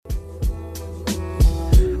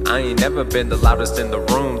I ain't never been the loudest in the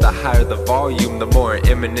room. The higher the volume, the more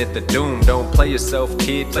imminent the doom. Don't play yourself,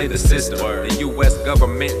 kid, play the system. The US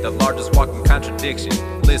government, the largest walking contradiction.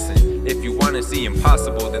 Listen, if you wanna see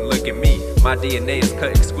impossible, then look at me. My DNA is cut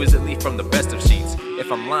exquisitely from the best of sheets.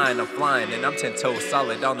 If I'm lying, I'm flying, and I'm 10 toes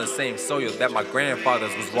solid on the same soil that my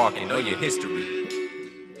grandfathers was walking. Know your history.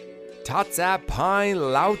 Tatsap Pine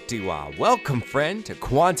Lautiwa. Welcome, friend, to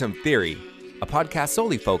Quantum Theory, a podcast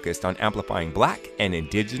solely focused on amplifying Black and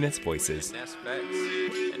Indigenous voices. And that's facts,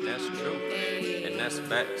 and that's true, and that's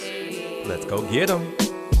facts. Let's go get them.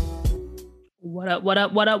 What up, what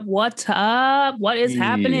up, what up, what up? What is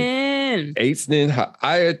happening? Aitznin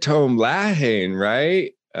Ha'ayatom Lahain,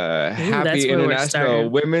 right? Happy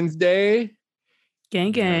International Women's Day.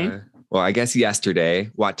 Gang, gang. Well, I guess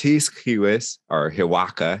yesterday, Watis Kiwis, or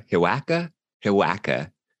Hiwaka.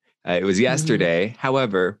 It was yesterday.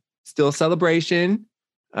 However, still a celebration.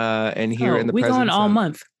 And here in the we going all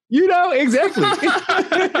month. You know, exactly.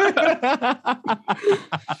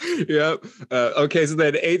 Yep. Okay, so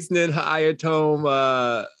then Aitznin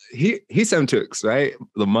Ha'ayatom, he some tooks, right?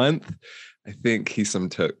 The month, I think he some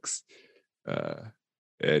tooks.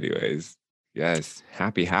 Anyways, yes,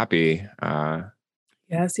 happy.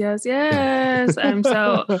 Yes. I'm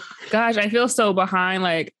so, gosh, I feel so behind.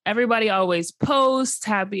 Like everybody always posts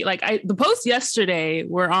happy. Like the posts yesterday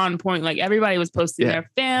were on point. Like everybody was posting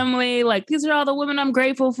their family. Like these are all the women I'm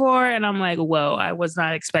grateful for. And I'm like, whoa, I was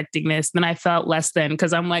not expecting this. Then I felt less than,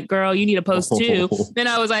 because I'm like, girl, you need a post too. Then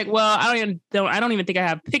I was like, well, I don't even think I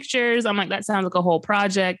have pictures. I'm like, that sounds like a whole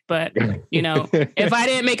project. But you know, if I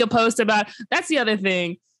didn't make a post about, that's the other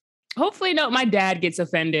thing. Hopefully, no, my dad gets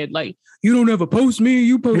offended. Like, you don't ever post me,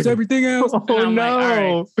 you post everything else. Oh,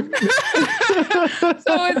 no. Like,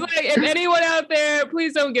 so it's like, if anyone out there,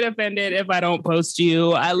 please don't get offended if I don't post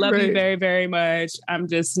you. I love you very, very much. I'm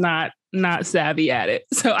just not savvy at it.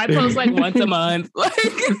 So I post like once a month.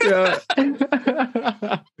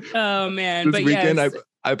 Oh, man. This weekend,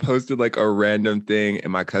 I posted like a random thing,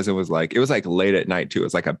 and my cousin was like, it was like late at night too. It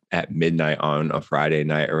was like at midnight on a Friday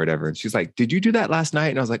night or whatever. And she's like, did you do that last night?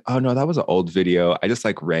 And I was like, oh no, that was an old video. I just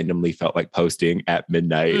like randomly felt like posting at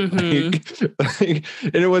midnight. And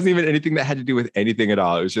it wasn't even anything that had to do with anything at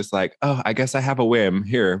all. It was just like, oh, I guess I have a whim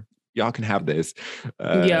here. Y'all can have this.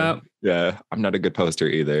 Yeah. I'm not a good poster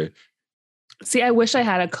either. See, I wish I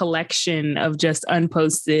had a collection of just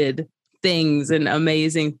unposted things and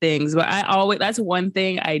amazing things, but that's one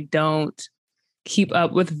thing I don't keep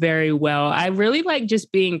up with very well. I really like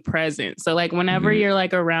just being present. So like whenever you're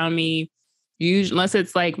like around me, usually, unless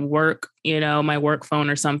it's like work, you know, my work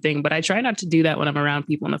phone or something, but I try not to do that when I'm around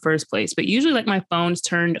people in the first place. But usually like my phone's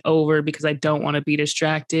turned over because I don't want to be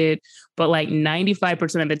distracted. But like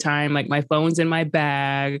 95% of the time, like my phone's in my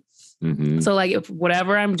bag. So like if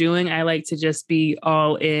whatever I'm doing, I like to just be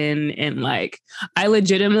all in, and like I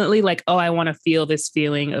legitimately like, oh, I want to feel this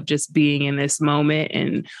feeling of just being in this moment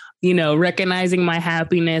and, you know, recognizing my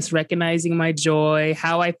happiness, recognizing my joy,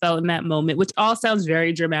 how I felt in that moment, which all sounds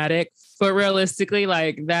very dramatic, but realistically,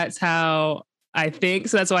 like that's how I think.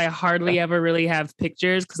 So that's why I hardly ever really have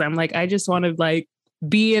pictures, because I'm like, I just want to like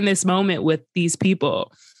be in this moment with these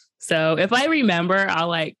people. So if I remember, I'll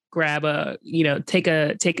like grab take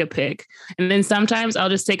a pic. And then sometimes I'll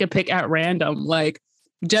just take a pic at random, like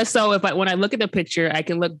just so when I look at the picture, I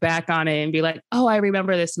can look back on it and be like, oh, I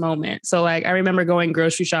remember this moment. So like, I remember going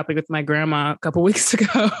grocery shopping with my grandma a couple weeks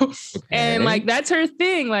ago. And like, that's her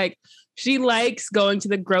thing. Like she likes going to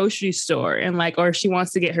the grocery store and like, or she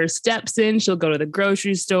wants to get her steps in. She'll go to the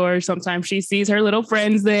grocery store. Sometimes she sees her little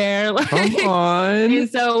friends there. Like, come on. And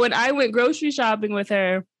so when I went grocery shopping with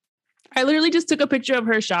her, I literally just took a picture of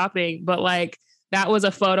her shopping, but like that was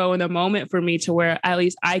a photo in the moment for me to where at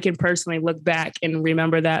least I can personally look back and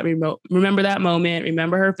remember that moment,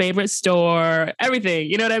 remember her favorite store, everything.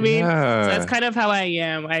 You know what I mean? Yeah. So that's kind of how I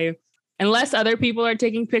am. Unless other people are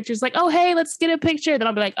taking pictures like, oh, hey, let's get a picture. Then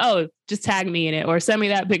I'll be like, oh, just tag me in it or send me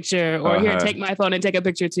that picture or here, take my phone and take a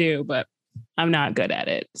picture too. But I'm not good at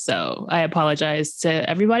it. So I apologize to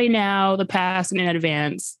everybody now, the past and in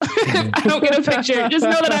advance. I don't get a picture. Just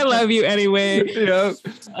know that I love you anyway. Yep.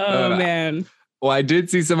 Oh, man. Well, I did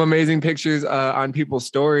see some amazing pictures on people's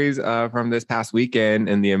stories from this past weekend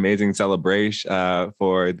and the amazing celebration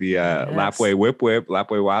for the Lapwai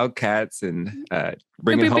Lapwai Wildcats, and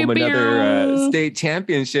bringing home another state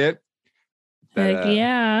championship. Heck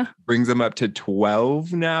yeah. Brings them up to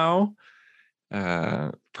 12 now.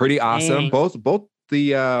 Pretty awesome. Dang. Both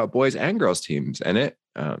the boys and girls teams in it.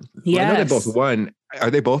 Yes. I know they both won. Are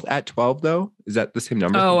they both at 12 though? Is that the same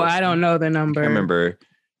number? Oh, I don't know the number. I remember.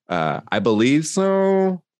 I believe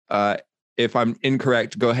so. if I'm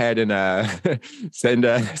incorrect, go ahead and send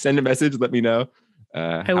a message. Let me know.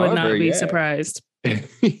 I would not be surprised.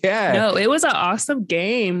 Yeah. No, it was an awesome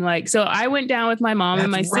game. Like, so I went down with my mom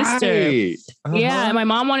and my sister. Right. Yeah. And my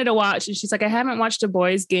mom wanted to watch, and she's like, I haven't watched a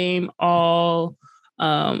boys game all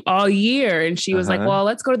year. And she was like, well,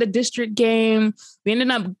 let's go to the district game. We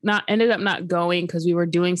ended up not going because we were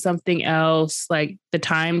doing something else. Like the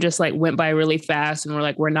time just like went by really fast, and we're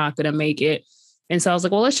like, we're not going to make it. And so I was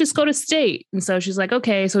like, well, let's just go to state. And so she's like,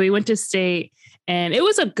 okay. So we went to state, and it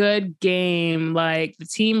was a good game. Like the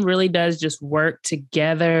team really does just work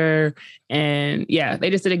together. And yeah, they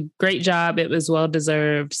just did a great job. It was well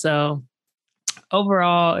deserved. So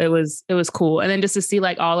overall, it was cool. And then just to see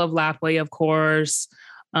like all of Lapwai, of course,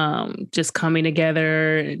 just coming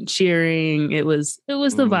together and cheering. It was the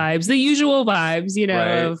vibes, the usual vibes, you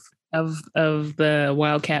know, right, of the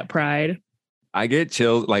Wildcat Pride. I get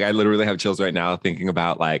chills. Like I literally have chills right now thinking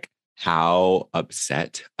about like how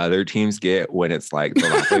upset other teams get when it's like the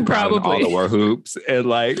Lapwai Pride and all the war hoops, and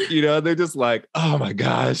like, you know, they're just like, oh my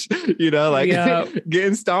gosh, you know, like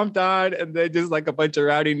getting stomped on, and then just like a bunch of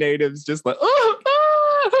rowdy natives just like,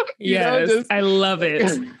 yes, I love it.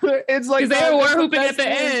 It's like they were war hooping at the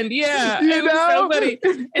end. Yeah, it was so funny.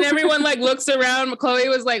 And everyone like looks around. Chloe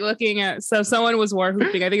was like looking at, so someone was war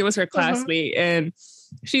hooping. I think it was her classmate, and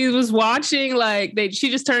she was watching, like she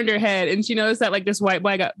just turned her head and she noticed that like this white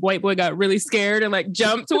boy got really scared and like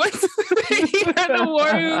jumped towards the war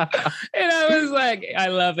hoop. And I was like, I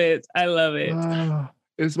love it.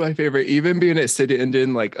 It's my favorite. Even being at Sit-in-Din,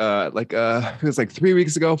 it was like 4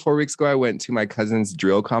 weeks ago, I went to my cousin's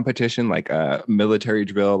drill competition, like a military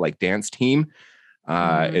drill, like dance team.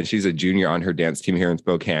 And she's a junior on her dance team here in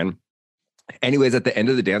Spokane. Anyways, at the end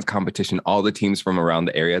of the dance competition, all the teams from around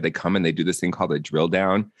the area, they come and they do this thing called a drill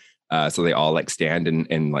down. So they all like stand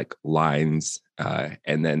in like lines,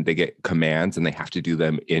 and then they get commands and they have to do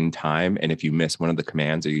them in time. And if you miss one of the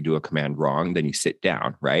commands or you do a command wrong, then you sit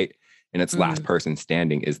down, right? And it's last person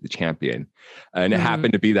standing is the champion. And it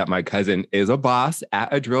happened to be that my cousin is a boss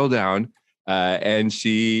at a drill down. And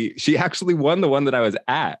she actually won the one that I was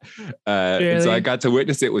at. Really? And so I got to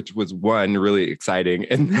witness it, which was one really exciting.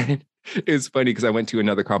 And then it's funny because I went to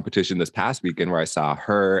another competition this past weekend where I saw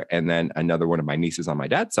her and then another one of my nieces on my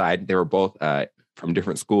dad's side. They were both from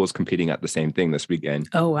different schools competing at the same thing this weekend.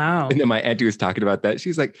 Oh, wow. And then my auntie was talking about that.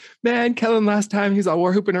 She's like, man, Kellen, last time he's all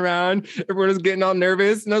war hooping around. Everyone was getting all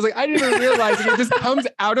nervous. And I was like, I didn't even realize it just comes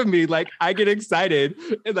out of me. Like I get excited.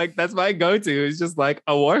 And like, that's my go-to. It's just like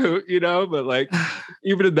a war hoop, you know, but like,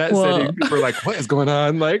 even in that setting, people are like, what is going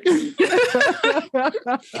on? Like,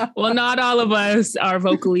 well, not all of us are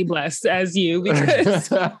vocally blessed as you, because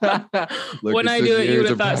when I do it, you would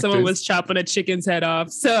have thought someone was chopping a chicken's head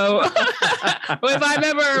off. So if I'm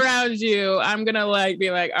ever around you, I'm going to like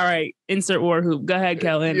be like, all right, insert war hoop. Go ahead,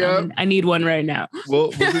 Kellen. Yep. I need one right now.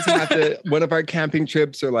 We'll just have to, one of our camping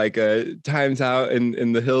trips or like times out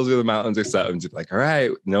in the hills or the mountains or something. Just like, all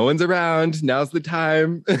right, no one's around. Now's the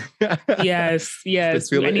time. Yes. I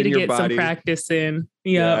need to get some practice in.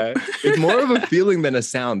 Yep. Yeah. It's more of a feeling than a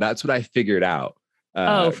sound. That's what I figured out.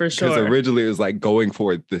 For sure. Because originally it was like going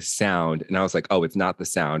for the sound. And I was like, oh, it's not the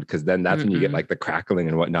sound. Because then that's when you get like the crackling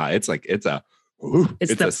and whatnot. It's like, it's the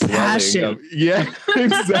passion. Yeah,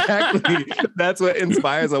 exactly. That's what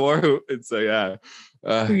inspires a war hoop. And so, yeah,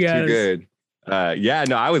 too good.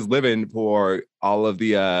 I was living for all of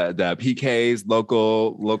the PKs,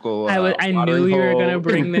 local. I knew you were gonna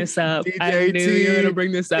bring this up. I knew you were gonna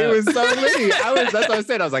bring this up. It was so lit. That's what I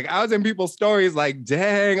said. I was like, I was in people's stories, like,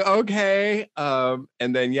 dang, okay. And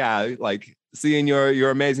then like seeing your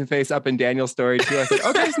amazing face up in Daniel's story too. I said,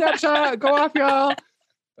 okay, snapshot, go off, y'all.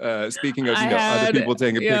 Speaking of, other people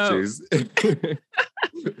taking pictures.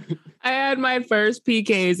 I had my first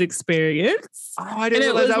PKs experience. Oh, I didn't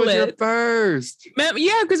realize that was your first.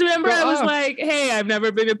 Yeah, because remember I was like, hey, I've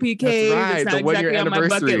never been to PKs. Right. It's not exactly on my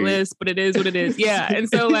bucket list, but it is what it is. Yeah. And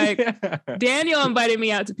so like Daniel invited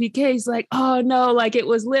me out to PK. He's like, oh no, like it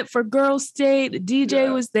was lit for Girls State. The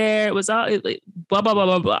DJ was there. It was all blah, blah, blah,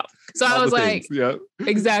 blah, blah. So all I was like,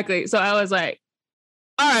 exactly. So I was like,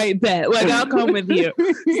 all right, bet. Like I'll come with you.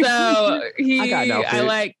 So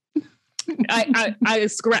I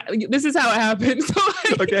scratch. This is how it happened. So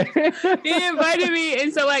he invited me,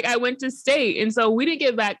 and so like I went to state, and so we didn't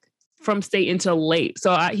get back from state until late.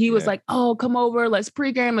 So he was like, "Oh, come over, let's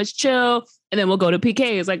pregame, let's chill, and then we'll go to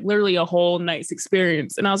PK." It's like literally a whole night's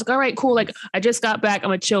experience, and I was like, "All right, cool." Like I just got back, I'm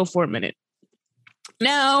gonna chill for a minute.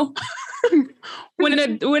 Now, when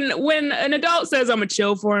an adult says I'm gonna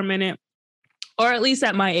chill for a minute, or at least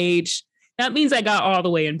at my age, that means I got all the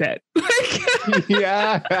way in bed.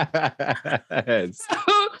 Yeah.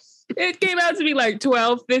 It came out to be like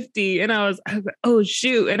 12:50, and I was like, oh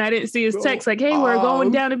shoot. And I didn't see his text like, hey, we're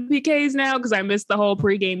going down to PK's now, because I missed the whole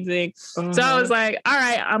pregame thing. So I was like, all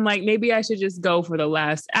right, I'm like, maybe I should just go for the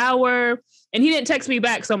last hour. And he didn't text me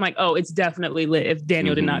back. So I'm like, oh, it's definitely lit if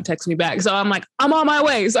Daniel did not text me back. So I'm like, I'm on my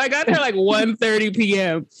way. So I got there like 1:30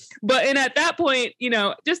 p.m. And at that point, you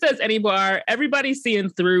know, just as any bar, everybody's seeing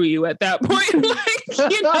through you at that point.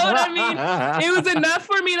 Like, you know what I mean? It was enough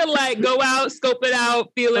for me to like go out, scope it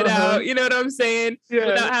out, feel it out. You know what I'm saying? Yeah.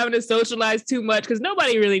 Without having to socialize too much, because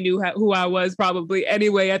nobody really knew who I was probably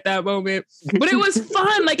anyway at that moment. But it was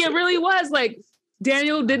fun. Like, it really was. Like,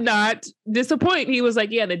 Daniel did not disappoint. He was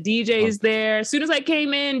like, yeah, the DJ's there. As soon as I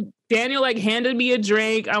came in, Daniel like handed me a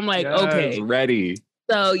drink. I'm like, okay. Ready.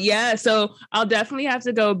 So yeah, so I'll definitely have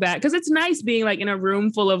to go back, because it's nice being like in a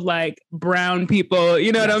room full of like brown people,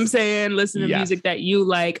 you know what I'm saying? Listen to music that you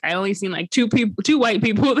like. I only seen like two white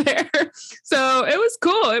people there. So it was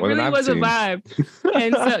cool. It really was a vibe.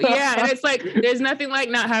 And so, yeah, and it's like, there's nothing like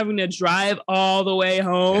not having to drive all the way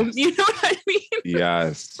home. You know what I mean?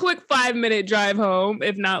 Yes. Quick 5-minute drive home,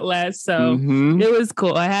 if not less. So it was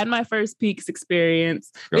cool. I had my first Peaks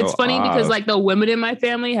experience. It's funny because like the women in my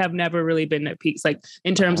family have never really been at Peaks. Like,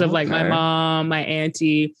 in terms of like my mom, my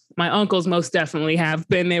auntie, my uncles most definitely have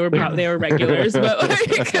been. They were regulars, but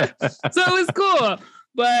like, so it was cool.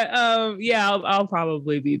 But yeah, I'll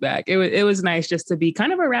probably be back. It was nice just to be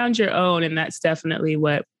kind of around your own, and that's definitely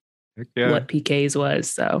what PK's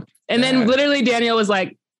was. So, and then literally Daniel was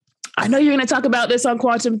like, I know you're going to talk about this on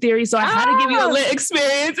Quantum Theory, so I had to give you a lit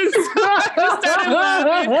experience. And so I started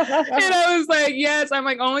laughing. And I was like, yes. I'm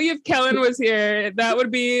like, only if Kellen was here, that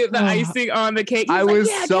would be the icing on the cake. I was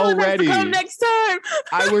so Kellen ready. Come next time.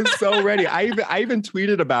 I was so ready. I even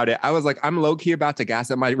tweeted about it. I was like, I'm low key about to gas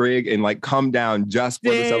up my rig and like come down just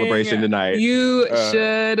for the celebration tonight. You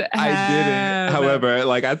should have. I didn't. However,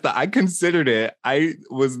 like I considered it. I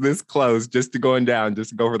was this close just to going down,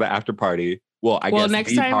 just to go for the after party. Well, I guess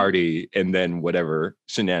next time, party, and then whatever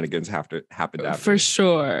shenanigans have to happen after. For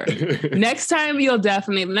sure. Next time we'll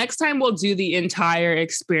do the entire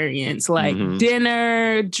experience, like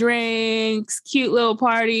dinner, drinks, cute little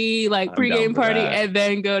party, like pregame party, and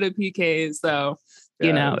then go to PK's. So,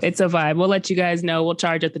 you know, it's a vibe. We'll let you guys know. We'll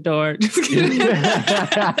charge at the door. Just kidding.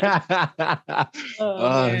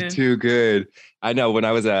 Too good. I know when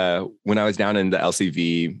I was down in the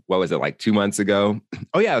LCV, what was it, like 2 months ago?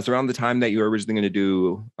 Oh yeah, it was around the time that you were originally going to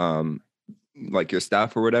do like your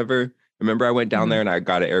stuff or whatever. Remember, I went down there and I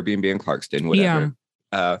got an Airbnb in Clarkston, whatever.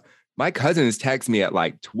 Yeah. My cousins text me at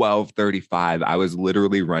like 12:35. I was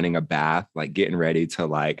literally running a bath, like getting ready to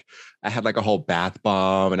like, I had like a whole bath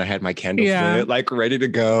bomb and I had my candles lit, like ready to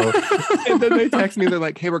go. And then they text me, they're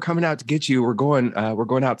like, hey, we're coming out to get you. We're going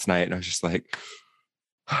out tonight. And I was just like,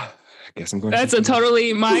 I guess I'm going. That's a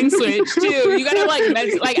totally mind switch too. You gotta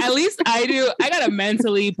like at least I do. I gotta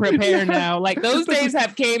mentally prepare now. Like those days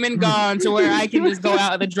have came and gone to where I can just go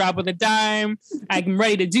out at the drop of a dime. I'm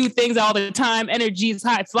ready to do things all the time. Energy is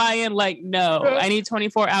high flying. Like no, I need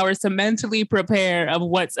 24 hours to mentally prepare of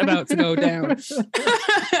what's about to go down.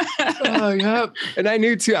 Yep. And I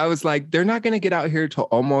knew too. I was like, they're not gonna get out here till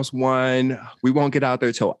almost 1. We won't get out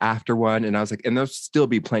there till after 1. And I was like, and there'll still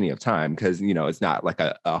be plenty of time because you know it's not like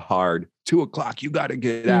a hard 2 o'clock. You got to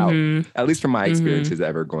get out. At least from my experiences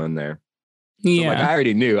ever going there. Yeah. So like I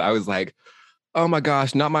already knew. I was like, oh my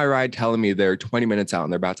gosh, not my ride telling me they're 20 minutes out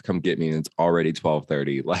and they're about to come get me and it's already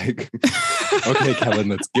 12:30. Like, okay, Kellen,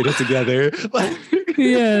 let's get it together. Like,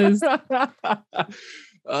 yes.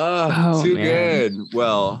 Too good.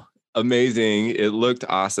 Well, amazing. It looked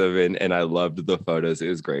awesome. And I loved the photos. It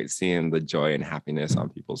was great seeing the joy and happiness on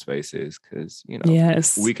people's faces because, you know,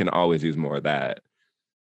 we can always use more of that.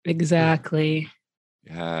 Exactly.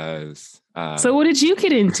 Yes. So what did you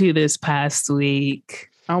get into this past week?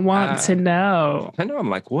 I want to know. I know. I'm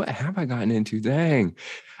like, what have I gotten into? Dang.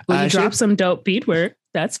 Well, you dropped some dope beadwork.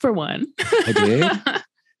 That's for one. I did?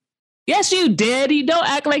 Yes, you did. You don't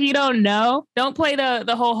act like you don't know. Don't play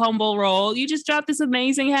the whole humble role. You just dropped this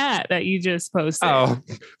amazing hat that you just posted. Oh,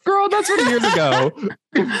 girl, that's from years ago.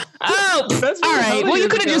 Oh, all right. Well, you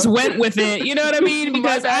could have just went with it. You know what I mean?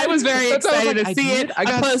 Because I was very excited to see it.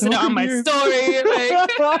 I posted it on my story.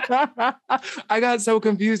 Like. I got so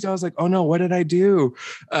confused. I was like, oh no, what did I do?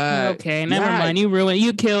 Okay, never mind. You ruined it.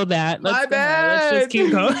 You killed that. My bad. Let's just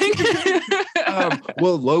keep going.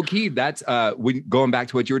 Well, low key, that's going back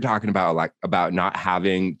to what you were talking about, like about not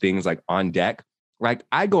having things like on deck. Like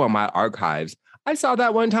I go on my archives. I saw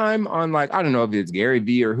that one time on like, I don't know if it's Gary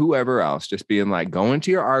Vee or whoever else, just being like, go into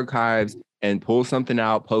your archives and pull something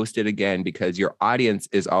out, post it again, because your audience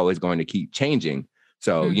is always going to keep changing.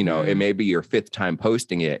 So, it may be your 5th time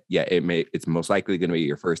posting it, yet it's most likely going to be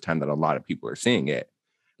your first time that a lot of people are seeing it.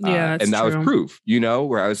 Yeah, and that true. was proof,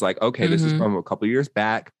 where I was like, okay, this is from a couple of years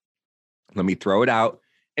back. Let me throw it out.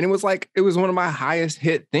 And it was one of my highest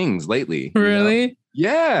hit things lately. Really?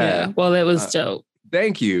 Yeah. Well, it was dope.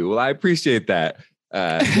 Thank you. Well, I appreciate that.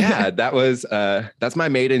 That's my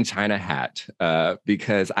made in China hat,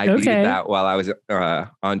 because I needed that while I was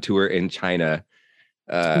on tour in China.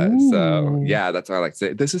 So that's why I like to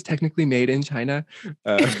say this is technically made in China.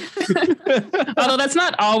 Although that's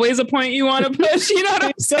not always a point you want to push, you know what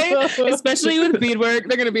I'm saying? Especially with beadwork,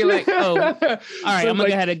 they're gonna be like, "Oh, all right, I'm gonna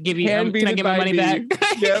go ahead and give you. Can I get my money back?"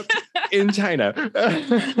 Yep, in China.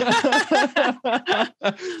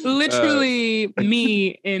 Literally,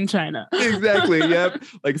 me in China. Exactly. Yep.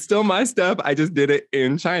 Like, still my stuff. I just did it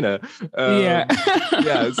in China. Yeah.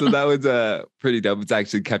 So that was pretty dope. It's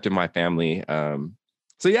actually kept in my family. So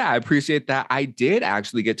I appreciate that. I did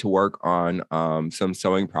actually get to work on some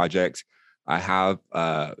sewing projects. I have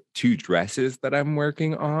 2 dresses that I'm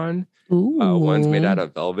working on. One's made out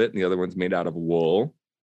of velvet and the other one's made out of wool.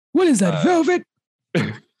 What is that, velvet?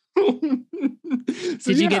 Did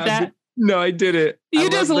you get that? No, I didn't. You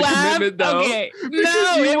just laughed? Okay.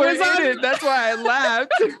 No, it was on it. That's why I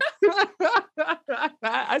laughed.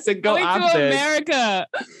 I said, go Going to America.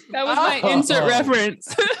 That was my insert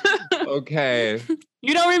reference. Okay.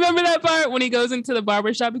 You don't remember that part when he goes into the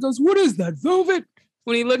barbershop? He goes, "What is that, velvet?"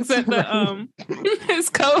 When he looks at the his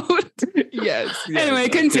coat. Yes. Anyway,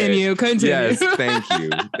 continue. Yes,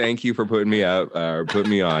 thank you for putting me up or putting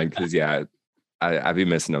me on, because I be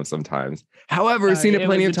missing them sometimes. However, seen it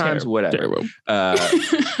plenty of times. Whatever.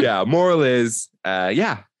 Moral is,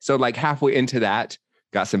 So like halfway into that,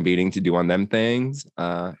 got some beading to do on them things.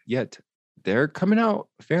 Yet they're coming out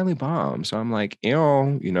fairly bomb. So I'm like,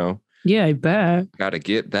 yeah, I bet. Got to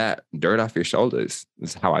get that dirt off your shoulders.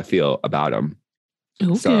 Is how I feel about them.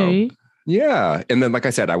 Okay. So, yeah. And then, like I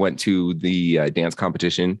said, I went to the dance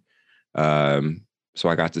competition. So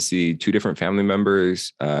I got to see 2 different family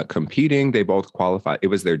members competing. They both qualified. It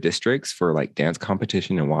was their districts for like dance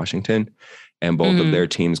competition in Washington. And both of their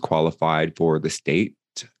teams qualified for the state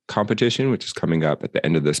competition, which is coming up at the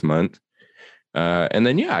end of this month. And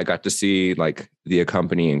then, I got to see like the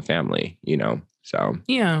accompanying family, So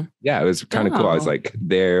it was kind of cool. I was like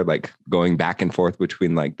there, like going back and forth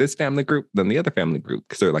between like this family group, then the other family group,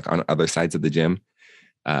 because they're like on other sides of the gym.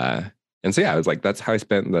 And so I was like, that's how I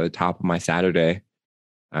spent the top of my Saturday.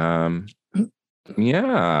 So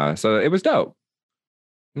it was dope.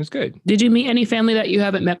 It was good. Did you meet any family that you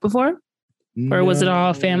haven't met before, or was it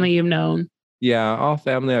all family you've known? Yeah, all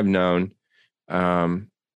family I've known.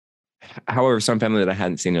 However, some family that I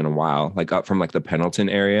hadn't seen in a while, like up from like the Pendleton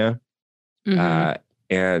area. And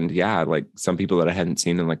like some people that I hadn't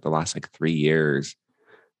seen in like the last like 3 years.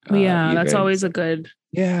 That's always a good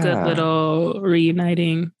little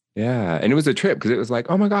reuniting. Yeah. And it was a trip because it was like,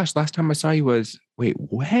 oh my gosh, last time I saw you was, wait,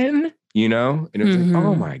 when? And it was like,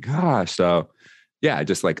 oh my gosh. So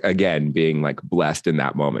just like, again, being like blessed in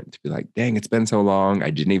that moment to be like, dang, it's been so long. I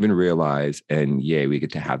didn't even realize. And we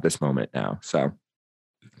get to have this moment now. So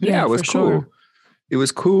it was cool. Sure. It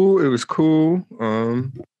was cool.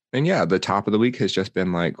 And the top of the week has just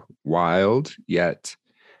been like wild, yet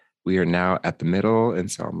we are now at the middle.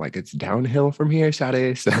 And so I'm like, it's downhill from here,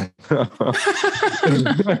 Sade. So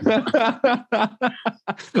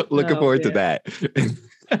looking forward to that.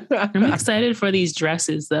 I'm excited for these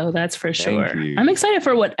dresses, though. That's for sure. I'm excited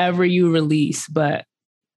for whatever you release, but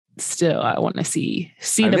still, I want to see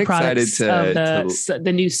the products of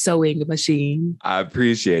the new sewing machine. I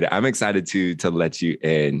appreciate it. I'm excited to let you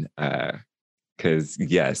in.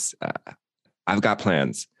 Because I've got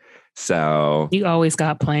plans. So you always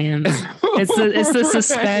got plans. It's the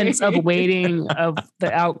suspense of waiting of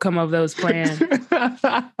the outcome of those plans.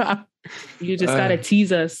 You just gotta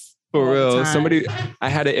tease us. For real. I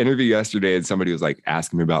had an interview yesterday and somebody was like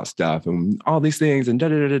asking me about stuff and all these things and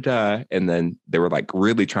da. And then they were like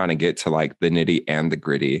really trying to get to like the nitty and the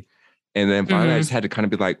gritty. And then finally I just had to kind of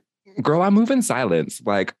be like, girl, I move in silence.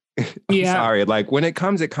 Like, I'm sorry. Like when it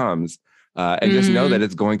comes, it comes. And just know that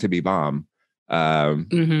it's going to be bomb. I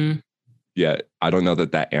don't know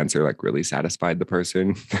that answer like really satisfied the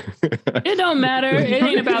person. It don't matter. It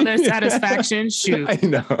ain't about their satisfaction. Shoot. I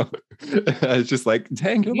know. It's just like,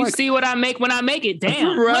 dang. You see what I make when I make it.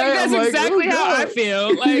 Damn. Right? Like, that's exactly how I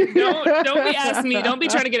feel. Like, don't be asking me. Don't be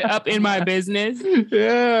trying to get up in my business.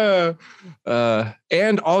 Yeah.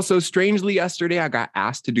 And also, strangely, yesterday I got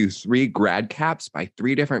asked to do 3 grad caps by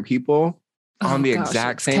 3 different people on the gosh,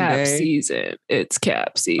 exact it's same cap day. season. It's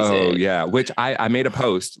cap season. Oh yeah, which I made a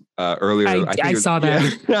post earlier. I saw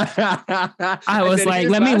that. Yeah. I was said, like,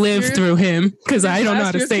 "Here's let me last live year's- through him because here's I don't know last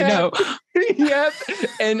how to year's say cap." no. Yep.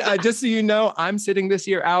 And just so you know, I'm sitting this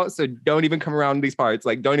year out, so don't even come around these parts.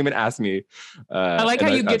 Like, don't even ask me. I like how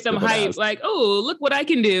you get them hyped. Like, oh, look what I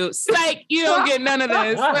can do. Psych, you don't get none of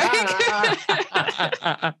this.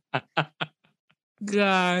 Like,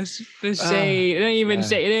 gosh, the shade. It ain't even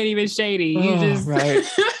shade. It ain't even shady. You just right.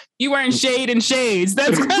 you weren't shade and shades.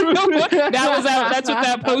 That's kind of what that's what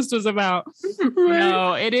that post was about. Right.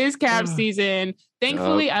 No, it is cap season.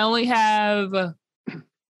 Thankfully, I only have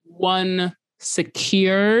one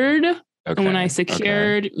secured. Okay. And when I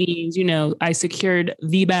secured means, I secured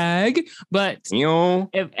the bag. But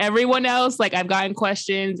if everyone else, like I've gotten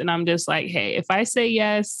questions and I'm just like, hey, if I say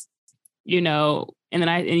yes,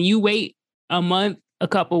 and you wait a month, a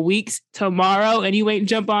couple weeks tomorrow and you ain't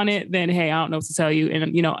jump on it, then hey, I don't know what to tell you.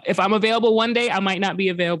 And if I'm available one day, I might not be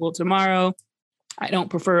available tomorrow. I don't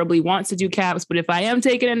preferably want to do caps, but if I am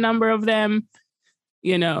taking a number of them,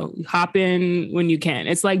 hop in when you can.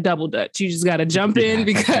 It's like double dutch. You just got to jump in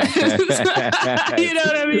because you know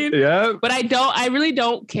what I mean? Yeah. But I really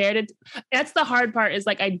don't care to, that's the hard part is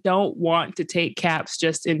like, I don't want to take caps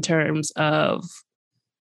just in terms of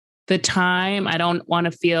the time. I don't want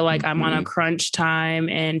to feel like I'm on a crunch time,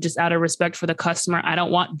 and just out of respect for the customer, I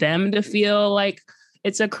don't want them to feel like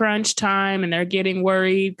it's a crunch time and they're getting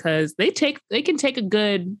worried because they can take a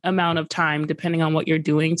good amount of time depending on what you're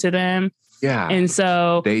doing to them. Yeah. And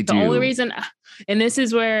so the only reason, and this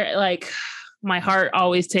is where like my heart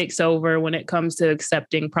always takes over when it comes to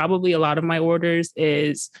accepting probably a lot of my orders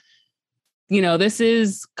is, this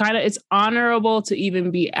is it's honorable to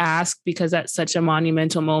even be asked because that's such a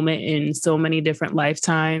monumental moment in so many different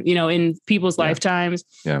lifetimes, in people's lifetimes.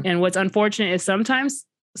 Yeah. And what's unfortunate is sometimes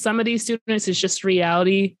some of these students, it's just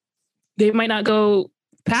reality. They might not go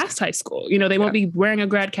past high school. They won't be wearing a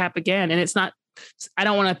grad cap again. And it's not, I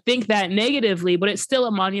don't want to think that negatively, but it's still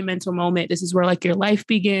a monumental moment. This is where like your life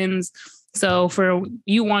begins. So for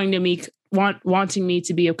you wanting me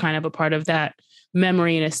to be a kind of a part of that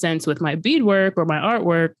memory in a sense with my beadwork or my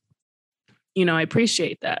artwork, I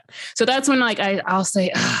appreciate that. So that's when like I'll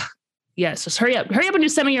say, yes, just hurry up and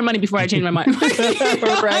just send me your money before I change my mind.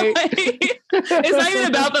 Right. It's not even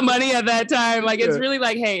about the money at that time. Like it's really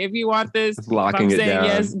like, hey, if you want this, just locking if I'm it saying down.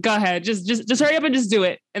 yes, go ahead. Just hurry up and just do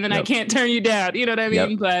it. And then I can't turn you down. You know what I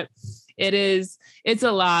mean? Yep. But it's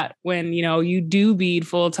a lot when, you do bead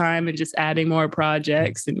full time and just adding more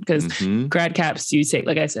projects. And because grad caps do take,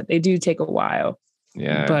 like I said, they do take a while.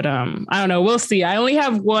 Yeah. But I don't know. We'll see. I only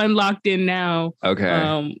have one locked in now.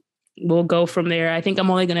 Okay. We'll go from there. I think I'm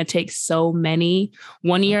only going to take so many.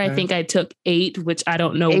 One year, I think I took 8, which I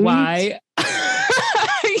don't know 8? why.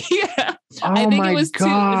 Yeah. I think it was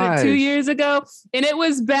 2 years ago. And it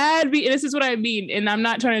was bad. This is what I mean. And I'm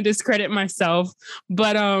not trying to discredit myself,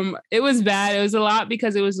 but it was bad. It was a lot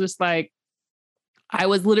because it was just like, I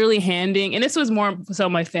was literally handing, and this was more so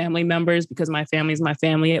my family members because my family's my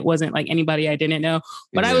family. It wasn't like anybody I didn't know,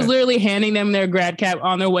 but I was literally handing them their grad cap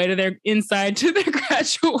on their way to their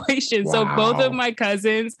graduation. Wow. So both of my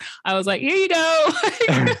cousins, I was like, here you go.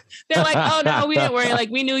 They're like, oh no, we didn't worry. Like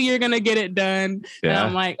we knew you were going to get it done. Yeah. And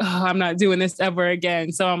I'm like, oh, I'm not doing this ever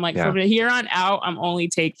again. So I'm like, from here on out, I'm only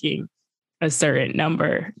taking a certain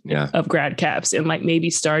number of grad caps and like maybe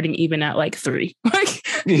starting even at like 3. Like,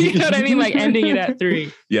 you know what I mean? Like ending it at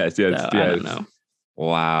 3. Yes. So, I don't know.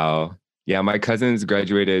 Wow. Yeah. My cousins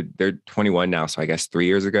graduated, they're 21 now. So I guess 3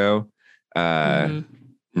 years ago,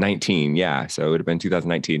 19. Yeah. So it would have been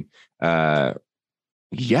 2019.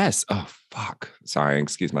 Yes. Oh, fuck. Sorry.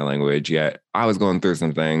 Excuse my language. Yeah. I was going through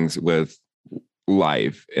some things with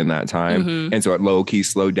life in that time. And so it low key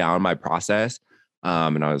slowed down my process.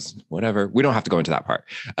 And I was, whatever, we don't have to go into that part.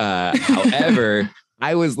 However,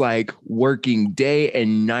 I was like working day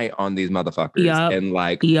and night on these motherfuckers and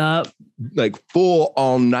like full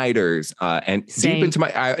all-nighters. And deep into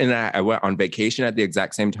I went on vacation at the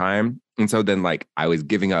exact same time. And so then like I was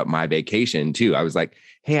giving up my vacation too. I was like,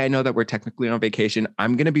 hey, I know that we're technically on vacation.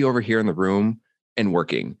 I'm going to be over here in the room and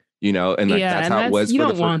working, and like, that's how it was. You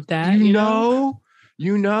don't want that, you know?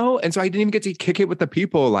 And so I didn't even get to kick it with the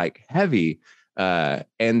people like heavy.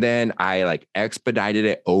 And then I like expedited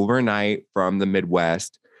it overnight from the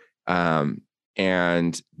Midwest. And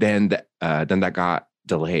then that got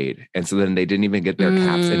delayed. And so then they didn't even get their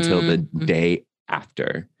caps until the day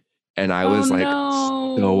after. And I was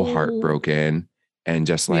so heartbroken and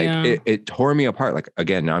just like, it tore me apart. Like,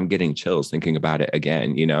 again, now I'm getting chills thinking about it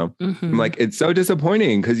again, I'm like, it's so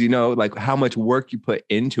disappointing because, like how much work you put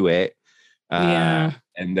into it. Yeah.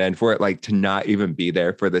 And then for it like to not even be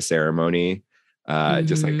there for the ceremony,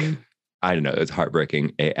 just like, I don't know, it's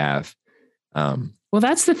heartbreaking AF. Well,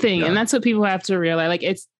 that's the thing. Yeah. And that's what people have to realize. Like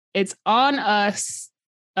it's on us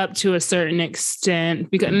up to a certain extent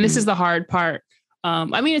because and this is the hard part.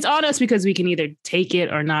 I mean, it's on us because we can either take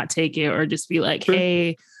it or not take it or just be like,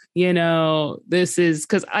 hey, you know, this is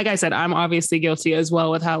because like I said, I'm obviously guilty as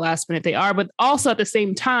well with how last minute they are. But also at the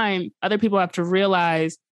same time, other people have to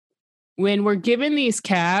realize when we're given these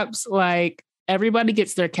caps, like everybody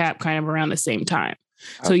gets their cap kind of around the same time.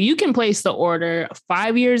 So you can place the order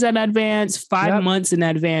 5 years in advance, 5 months in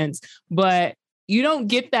advance, but you don't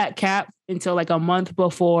get that cap until like a month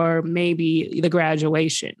before maybe the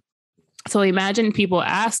graduation. So imagine people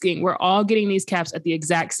asking, we're all getting these caps at the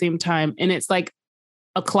exact same time. And it's like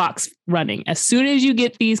a clock's running. As soon as you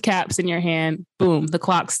get these caps in your hand, boom, the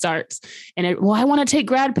clock starts. And I want to take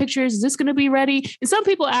grad pictures. Is this going to be ready? And some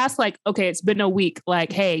people ask like, okay, it's been a week.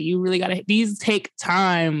 Like, hey, you really got to, these take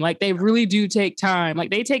time. Like they really do take time.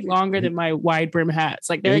 Like they take longer than my wide brim hats.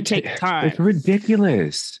 Like they take time. It's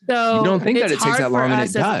ridiculous. So you don't think that it takes that long and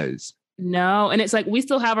it does. No. And it's like, we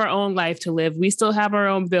still have our own life to live. We still have our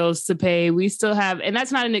own bills to pay. We still have, and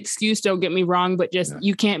that's not an excuse, don't get me wrong, but just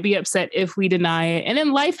you can't be upset if we deny it. And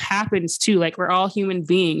then life happens too. Like we're all human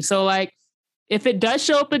beings. So like, if it does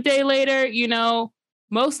show up a day later, you know,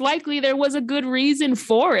 most likely there was a good reason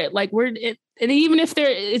for it. Like and even if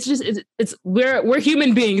we're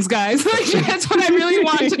human beings, guys. Like that's what I really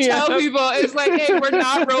want to tell people. It's like, hey, we're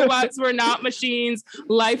not robots. We're not machines.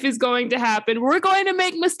 Life is going to happen. We're going to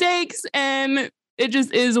make mistakes and it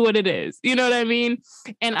just is what it is. You know what I mean?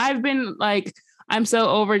 And I've been like, I'm so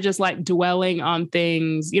over just like dwelling on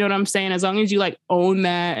things. You know what I'm saying? As long as you like own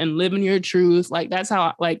that and live in your truth, like that's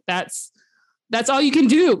how, like, that's all you can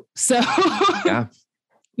do. So yeah.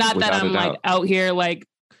 Not that I'm like out here, like,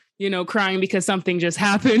 you know, crying because something just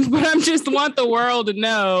happened, but I'm just want the world to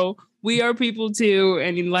know we are people too.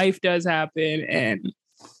 And life does happen. And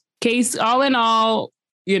all in all,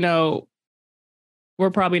 you know, we're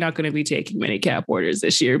probably not going to be taking many cap orders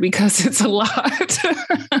this year because it's a lot. I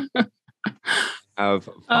have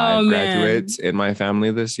 5 graduates in my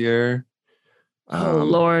family this year. Oh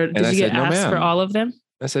Lord. Did you get asked for all of them?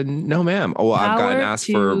 I said, no, ma'am. Oh, well, I've gotten asked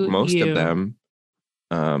for most of them.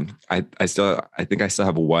 I think I still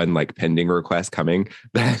have one like pending request coming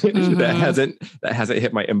that hasn't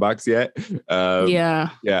hit my inbox yet. Yeah.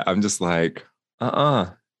 I'm just like, no.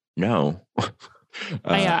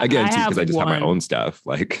 Again, too, because I just have my own stuff.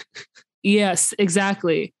 Like, yes,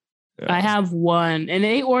 exactly. Yeah. I have one, and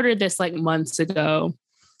they ordered this like months ago.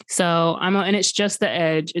 So and it's just the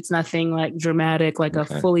edge. It's nothing like dramatic, like a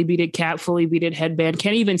fully beaded cap, fully beaded headband.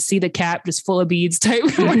 Can't even see the cap, just full of beads type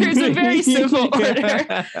order. It's a very simple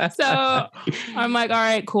order. So I'm like, all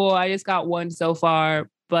right, cool. I just got one so far.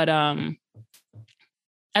 But at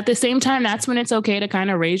the same time, that's when it's okay to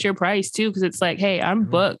kind of raise your price too. Cause it's like, hey, I'm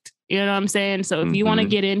booked. You know what I'm saying? So if you want to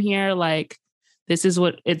get in here, like this is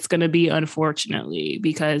what it's going to be, unfortunately,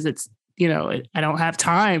 because it's, you know, I don't have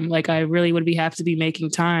time. Like I really would have to be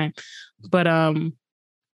making time, but I'm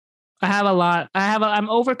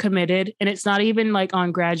overcommitted, and it's not even like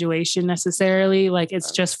on graduation necessarily. Like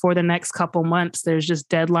it's just for the next couple months. There's just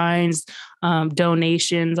deadlines,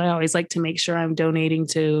 donations. I always like to make sure I'm donating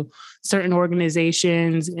to certain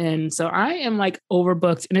organizations. And so I am like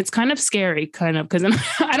overbooked, and it's kind of scary because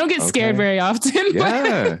I don't get scared very often.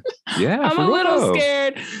 Yeah. I'm a little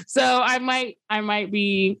scared. So I might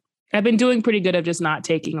be, I've been doing pretty good of just not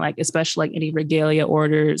taking like, especially like any regalia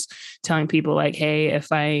orders, telling people like, hey,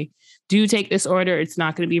 if I do take this order, it's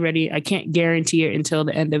not going to be ready. I can't guarantee it until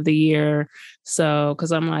the end of the year. So,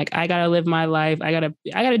 cause I'm like, I got to live my life. I got to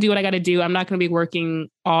do what I got to do. I'm not going to be working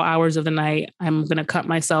all hours of the night. I'm going to cut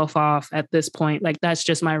myself off at this point. Like that's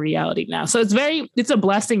just my reality now. So it's a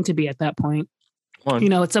blessing to be at that point. You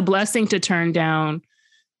know, it's a blessing to turn down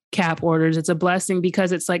cap orders. It's a blessing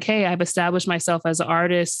because it's like, hey, I've established myself as an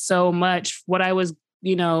artist so much. What I was,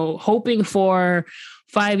 you know, hoping for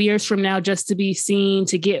 5 years from now, just to be seen,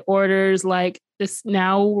 to get orders like this.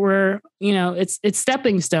 Now we're, you know, it's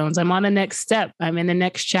stepping stones. I'm on the next step. I'm in the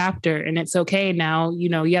next chapter, and it's okay now. You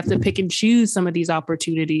know, you have to pick and choose some of these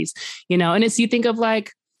opportunities, you know, and you think of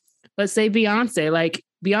like, let's say Beyonce, like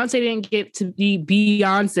Beyonce didn't get to be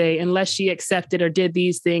Beyonce unless she accepted or did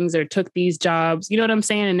these things or took these jobs. You know what I'm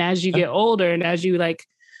saying? And as you get older and as you like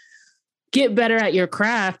get better at your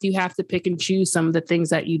craft, you have to pick and choose some of the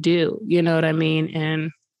things that you do. You know what I mean?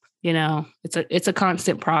 And, you know, it's a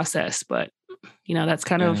constant process, but you know, that's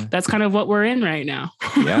kind of what we're in right now.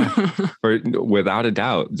 Yeah, without a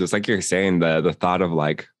doubt. Just like you're saying, the thought of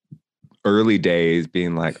like, early days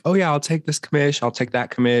being like, oh yeah, I'll take this commish, I'll take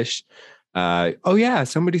that commish. Oh yeah,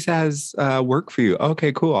 somebody says work for you.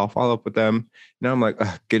 Okay, cool. I'll follow up with them. Now I'm like,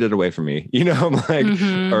 get it away from me. You know, I'm like,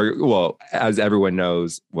 or well, as everyone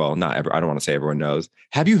knows, well, not ever. I don't want to say everyone knows.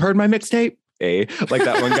 Have you heard my mixtape? Like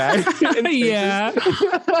that one guy. Yeah.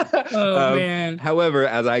 Oh man. However,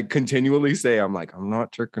 as I continually say, I'm like, I'm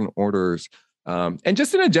not taking orders. And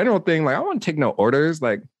just in a general thing, like I want to take no orders.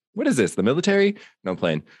 Like, what is this? The military? No, I'm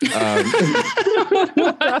playing. What?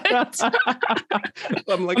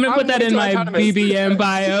 I'm like, I'm gonna put that in my BBM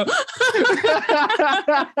bio.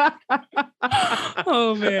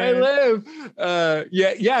 Oh man. I live.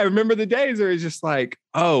 Yeah. I remember the days where it's just like,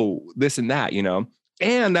 oh, this and that, you know.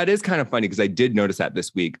 And that is kind of funny because I did notice that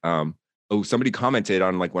this week. Somebody commented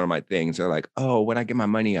on like one of my things. They're like, oh, when I get my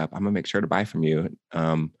money up, I'm gonna make sure to buy from you.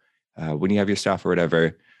 When you have your stuff or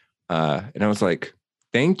whatever. And I was like,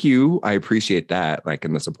 thank you. I appreciate that, like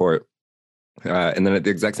in the support. And then at the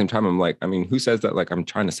exact same time, I'm like, I mean, who says that like I'm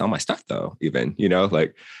trying to sell my stuff though, even, you know,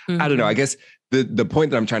 like, I don't know. I guess the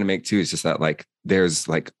point that I'm trying to make too is just that like, there's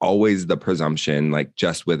like always the presumption, like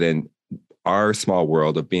just within our small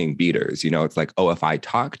world of being beaters, you know, it's like, oh, if I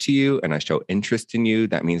talk to you and I show interest in you,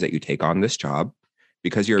 that means that you take on this job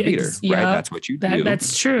because you're a beater, right? That's what you do.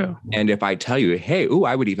 That's true. And if I tell you, hey,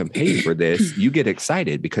 I would even pay you for this, you get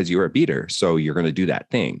excited because you're a beater. So you're going to do that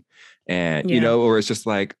thing. And, you know, or it's just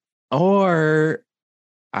like, or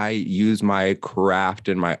I use my craft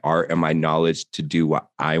and my art and my knowledge to do what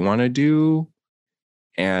I want to do.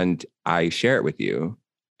 And I share it with you.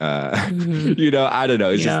 You know, I don't know.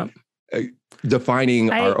 It's just defining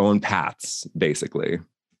our own paths, basically.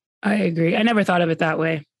 I agree. I never thought of it that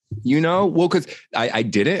way. You know, well, because I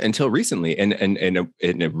didn't until recently. And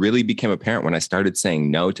it really became apparent when I started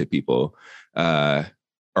saying no to people,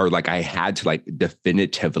 or like I had to like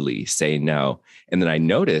definitively say no. And then I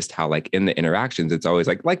noticed how like in the interactions, it's always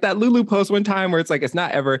like that Lulu post one time where it's like, it's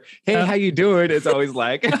not ever, hey, how you doing? It's always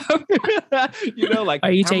like, you know, like,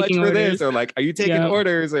 are you how taking much for orders? this? Or like, are you taking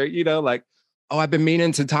orders? Or, you know, like, oh, I've been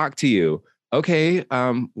meaning to talk to you. Okay.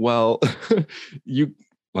 Well, you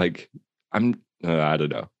like, I don't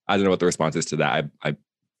know. I don't know what the response is to that. I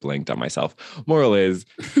blanked on myself. Moral is,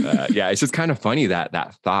 it's just kind of funny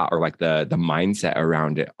that thought or like the mindset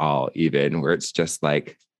around it all, even where it's just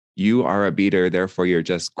like, you are a beater, therefore you're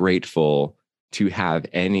just grateful to have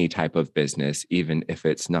any type of business, even if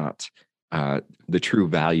it's not the true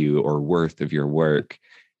value or worth of your work.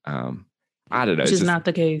 I don't know. Which is not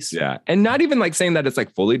the case. Yeah. And not even like saying that it's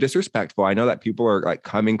like fully disrespectful. I know that people are like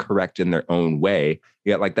coming correct in their own way.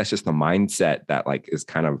 Yet like that's just the mindset that like is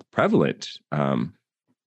kind of prevalent.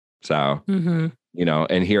 So, you know,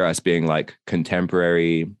 and hear us being like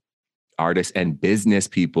contemporary artists and business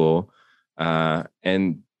people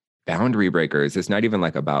and boundary breakers. It's not even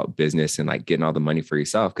like about business and like getting all the money for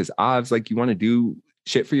yourself. Cause obviously like you want to do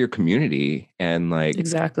shit for your community and like,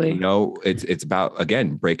 exactly, you know, it's about,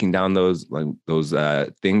 again, breaking down those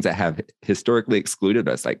things that have historically excluded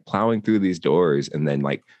us, like plowing through these doors and then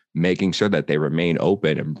like making sure that they remain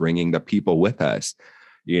open and bringing the people with us,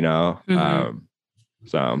 you know?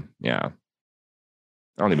 So yeah,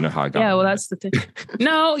 I don't even know how I got. Yeah, well, that's the thing.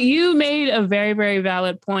 No, you made a very, very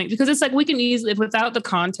valid point because it's like we can easily, without the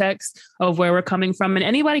context of where we're coming from, and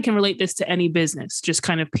anybody can relate this to any business, just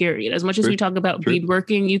kind of period. As much as we talk about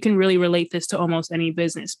beadworking, you can really relate this to almost any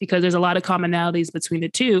business because there's a lot of commonalities between the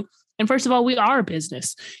two. And first of all, we are a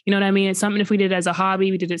business. You know what I mean? It's something if we did it as a hobby,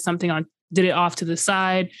 we did it off to the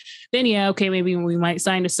side, then okay, maybe we might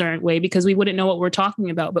sign a certain way because we wouldn't know what we're talking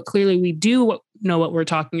about. But clearly we do know what we're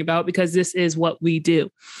talking about because this is what we do.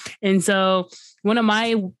 And so one of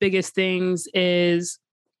my biggest things is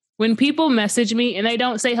when people message me and they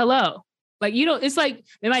don't say hello. Like, you don't, it's like,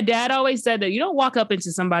 and my dad always said that you don't walk up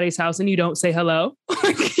into somebody's house and you don't say hello.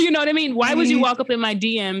 You know what I mean? Why would you walk up in my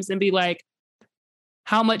DMs and be like,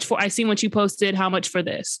 how much for, I seen what you posted, how much for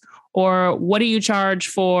this? Or what do you charge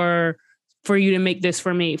for you to make this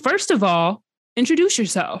for me? First of all, introduce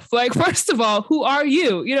yourself. Like, first of all, who are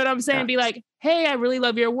you? You know what I'm saying? Yeah. Be like, hey, I really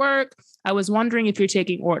love your work. I was wondering if you're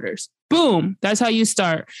taking orders. Boom. That's how you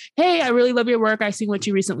start. Hey, I really love your work. I seen what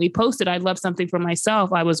you recently posted. I'd love something for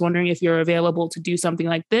myself. I was wondering if you're available to do something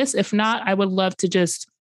like this. If not, I would love to just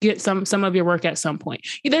get some of your work at some point.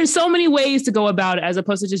 There's so many ways to go about it as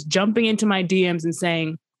opposed to just jumping into my DMs and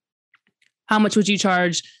saying, how much would you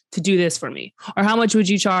charge to do this for me? Or how much would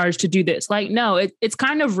you charge to do this? Like, no, it's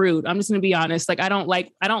kind of rude. I'm just going to be honest. Like, I don't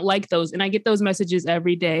like those. And I get those messages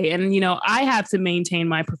every day. And, you know, I have to maintain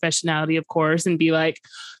my professionality, of course, and be like,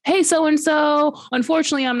 hey, so-and-so,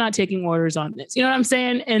 unfortunately, I'm not taking orders on this. You know what I'm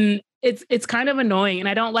saying? And it's kind of annoying, and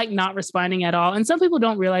I don't like not responding at all. And some people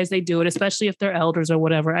don't realize they do it, especially if they're elders or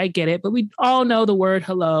whatever. I get it, but we all know the word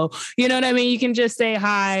hello. You know what I mean? You can just say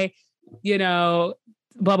hi, you know,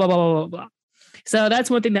 blah, blah, blah, blah, blah, blah. So that's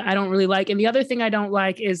one thing that I don't really like. And the other thing I don't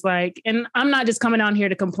like is like, and I'm not just coming on here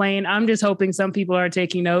to complain. I'm just hoping some people are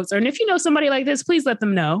taking notes. And if you know somebody like this, please let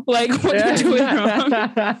them know like what they're doing wrong.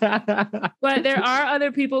 But there are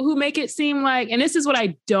other people who make it seem like, and this is what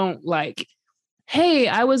I don't like. Hey,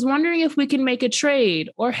 I was wondering if we can make a trade,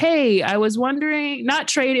 or, hey, I was wondering, not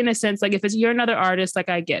trade in a sense, like if it's, you're another artist, like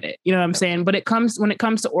I get it, you know what I'm saying? But when it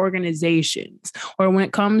comes to organizations, or when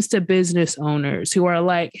it comes to business owners who are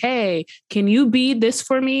like, hey, can you be this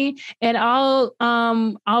for me? And I'll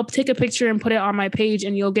take a picture and put it on my page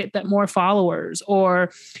and you'll get that more followers,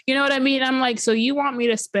 or, you know what I mean? I'm like, so you want me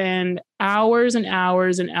to spend hours and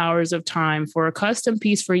hours and hours of time for a custom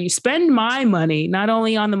piece for you, spend my money, not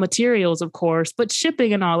only on the materials, of course, but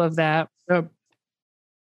shipping and all of that.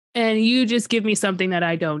 And you just give me something that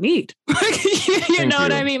I don't need. you know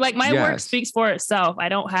what I mean? Like my work speaks for itself. I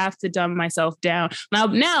don't have to dumb myself down.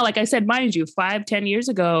 Now, like I said, mind you, 5-10 years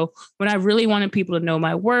ago, when I really wanted people to know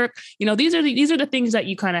my work, you know, these are the things that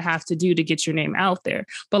you kind of have to do to get your name out there.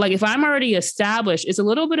 But like, if I'm already established, it's a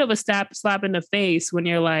little bit of a slap in the face when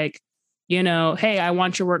you're like, you know, hey, I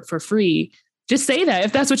want your work for free. Just say that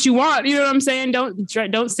if that's what you want. You know what I'm saying?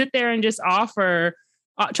 Don't sit there and just offer,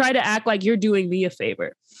 try to act like you're doing me a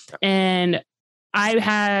favor. And I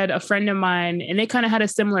had a friend of mine, and they kind of had a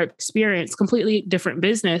similar experience, completely different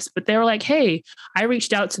business, but they were like, hey, I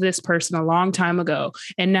reached out to this person a long time ago.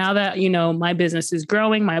 And now that, you know, my business is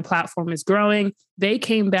growing, my platform is growing, they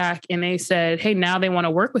came back and they said, hey, now they want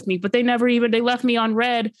to work with me, but they left me on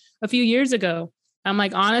red a few years ago. I'm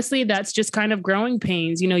like, honestly, that's just kind of growing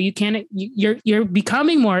pains. You know, you're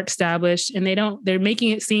becoming more established, and they're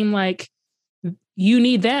making it seem like you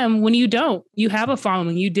need them when you don't. You have a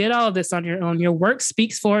following. You did all of this on your own. Your work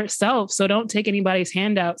speaks for itself. So don't take anybody's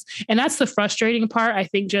handouts. And that's the frustrating part, I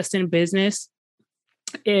think, just in business,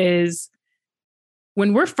 is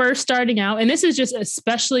when we're first starting out, and this is just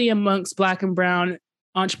especially amongst Black and brown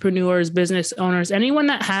entrepreneurs, business owners, anyone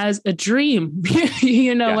that has a dream,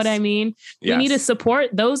 you know what I mean? We need to support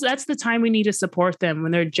those. That's the time we need to support them,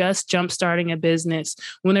 when they're just jump starting a business,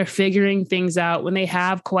 when they're figuring things out, when they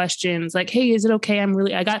have questions like, hey, is it okay?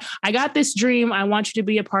 I got this dream. I want you to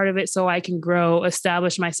be a part of it so I can grow,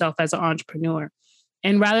 establish myself as an entrepreneur.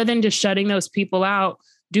 And rather than just shutting those people out,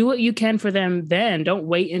 do what you can for them then. Don't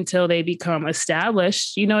wait until they become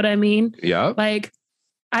established. You know what I mean? Yeah. Like,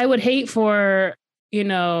 I would hate for, you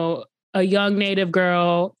know, a young Native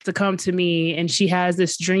girl to come to me and she has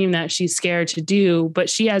this dream that she's scared to do, but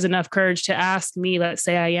she has enough courage to ask me, let's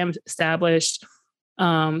say I am established,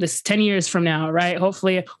 this is 10 years from now, right?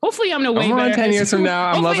 Hopefully I'm in a way better. 10 years from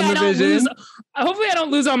now, I'm loving the vision. Hopefully I don't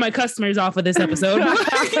lose all my customers off of this episode.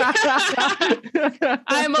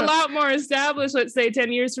 I'm a lot more established, let's say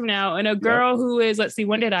 10 years from now. And a girl who is, let's see,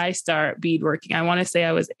 when did I start beadworking? I want to say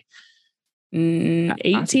I was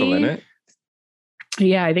 18.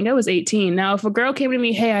 Yeah, I think I was 18. Now, if a girl came to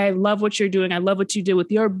me, hey, I love what you're doing. I love what you did with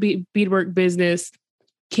your beadwork business.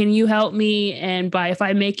 Can you help me? And if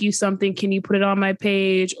I make you something, can you put it on my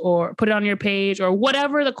page, or put it on your page, or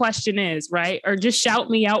whatever the question is, right? Or just shout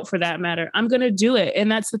me out for that matter. I'm going to do it. And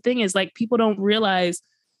that's the thing, is like, people don't realize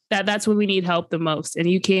that that's when we need help the most. And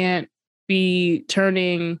you can't be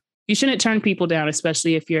you shouldn't turn people down,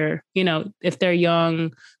 especially if you're, you know, if they're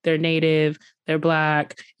young, they're Native, they're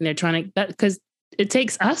Black, and they're trying to, because it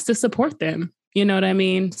takes us to support them. You know what I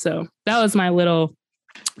mean? So that was my little,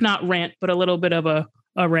 not rant, but a little bit of a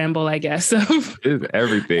ramble, I guess, of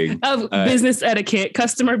everything of business etiquette,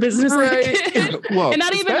 customer business etiquette. Well, and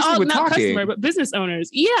not even not customer, but business owners.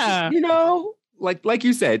 Yeah. You know, like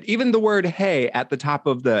you said, even the word hey at the top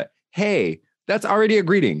of the hey, that's already a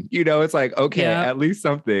greeting. You know, it's like, okay, at least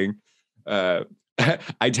something. I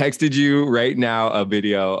texted you right now a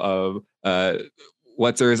video of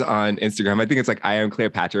what's hers on Instagram. I think it's like I am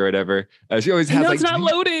Cleopatra or whatever. She always has it's not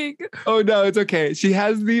loading. Oh no, it's okay. She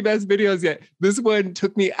has the best videos yet. This one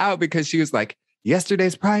took me out because she was like,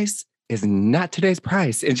 yesterday's price is not today's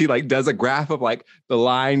price. And she like does a graph of like the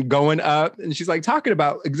line going up. And she's like talking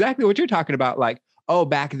about exactly what you're talking about. Like, oh,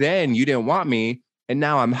 back then you didn't want me. And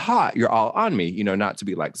now I'm hot. You're all on me, you know, not to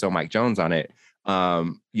be like so Mike Jones on it.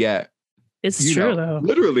 Yeah. It's true though.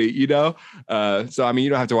 Literally, you know? So, I mean, you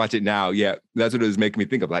don't have to watch it now. Yeah. That's what it was making me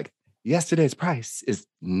think of, like, yesterday's price is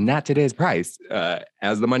not today's price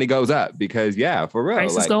as the money goes up, because for real.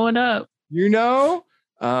 Price is going up. You know?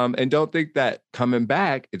 And don't think that coming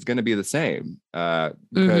back, it's going to be the same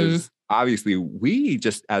because obviously we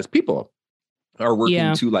just as people, are working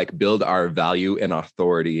Yeah. to like build our value and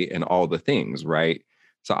authority and all the things, right?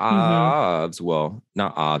 So well,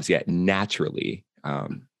 not obs yet, naturally,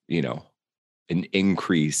 you know, an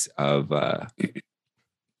increase of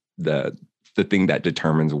the thing that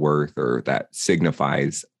determines worth or that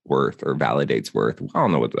signifies worth or validates worth. I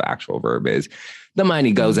don't know what the actual verb is. The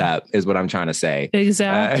money goes up is what I'm trying to say.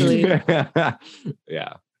 Exactly.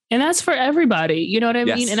 Yeah. And that's for everybody. You know what I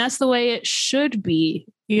mean? Yes. And that's the way it should be.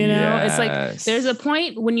 You know, it's like Yes. there's a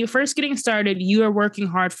point when you're first getting started, you are working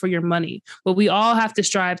hard for your money, but we all have to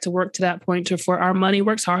strive to work to that point for our money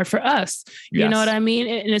works hard for us. You know what I mean?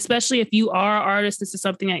 And especially if you are an artist, this is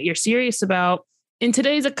something that you're serious about. In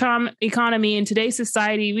today's economy, in today's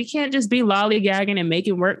society, we can't just be lollygagging and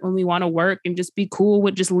making work when we want to work and just be cool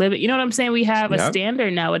with just living. You know what I'm saying? We have a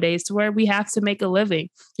standard nowadays to where we have to make a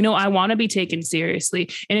living. You know, I want to be taken seriously.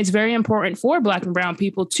 And it's very important for Black and brown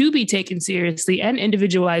people to be taken seriously and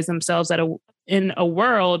individualize themselves in a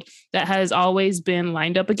world that has always been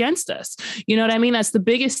lined up against us. You know what I mean? That's the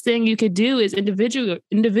biggest thing you could do is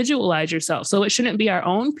individualize yourself. So it shouldn't be our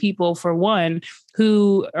own people, for one,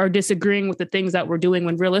 who are disagreeing with the things that we're doing,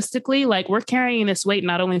 when realistically, like, we're carrying this weight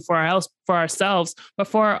not only for ourselves, but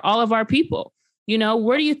for all of our people. You know,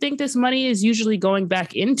 where do you think this money is usually going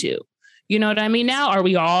back into? You know what I mean? Now, are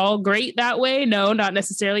we all great that way? No, not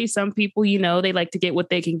necessarily. Some people, you know, they like to get what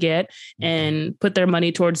they can get and put their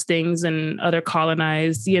money towards things and other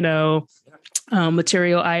colonized, you know,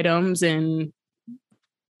 material items and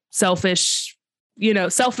selfishness.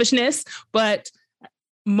 But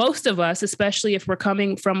most of us, especially if we're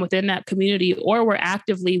coming from within that community or we're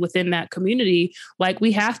actively within that community, like,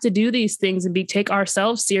 we have to do these things and take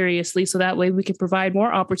ourselves seriously. So that way we can provide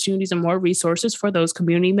more opportunities and more resources for those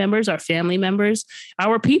community members, our family members,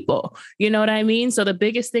 our people. You know what I mean? So the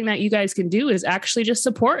biggest thing that you guys can do is actually just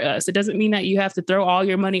support us. It doesn't mean that you have to throw all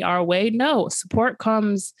your money our way. No, support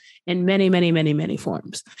comes in many, many, many, many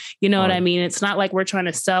forms. You know what I mean? It's not like we're trying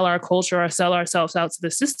to sell our culture or sell ourselves out to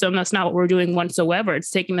the system. That's not what we're doing whatsoever.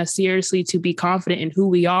 It's taking us seriously to be confident in who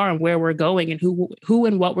we are and where we're going and who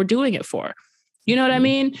and what we're doing it for. You know what I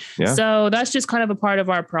mean? Yeah. So that's just kind of a part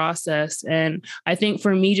of our process. And I think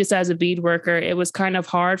for me, just as a bead worker, it was kind of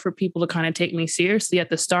hard for people to kind of take me seriously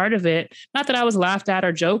at the start of it. Not that I was laughed at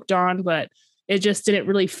or joked on, but it just didn't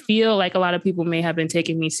really feel like a lot of people may have been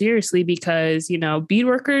taking me seriously because, you know, bead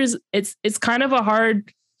workers, it's kind of a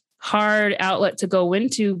hard outlet to go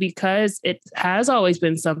into because it has always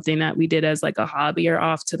been something that we did as like a hobby or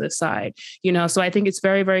off to the side, you know? So I think it's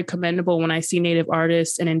very, very commendable when I see Native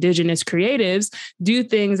artists and Indigenous creatives do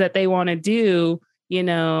things that they want to do, you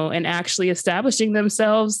know, and actually establishing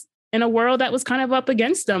themselves in a world that was kind of up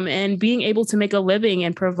against them and being able to make a living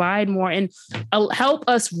and provide more and help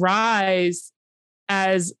us rise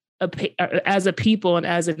as a people and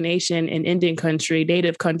as a nation in Indian country,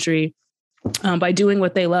 Native country, by doing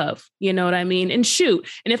what they love. You know what I mean? And shoot.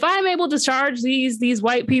 And if I'm able to charge these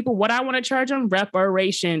white people what I want to charge them,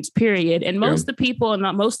 reparations, period. And most of the people and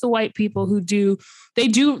not most of the white people who do,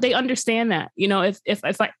 they understand that. You know,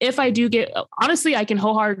 if I do get, honestly, I can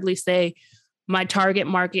wholeheartedly say my target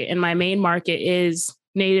market and my main market is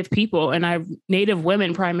Native people and Native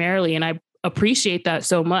women primarily. And I appreciate that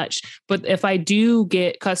so much. But if I do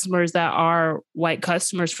get customers that are white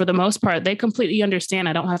customers, for the most part, they completely understand.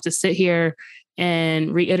 I don't have to sit here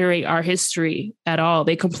and reiterate our history at all.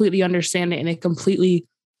 They completely understand it and they completely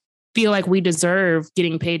feel like we deserve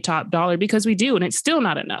getting paid top dollar because we do. And it's still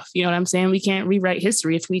not enough. You know what I'm saying? We can't rewrite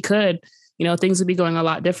history. If we could, you know, things would be going a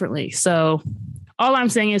lot differently. So all I'm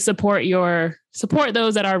saying is support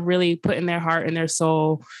those that are really putting their heart and their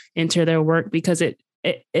soul into their work because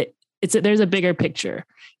there's a bigger picture,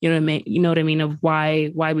 you know what I mean, of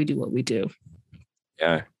why we do what we do.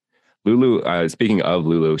 Yeah. Lulu, speaking of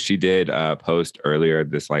Lulu, she did post earlier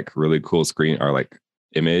this like really cool screen or like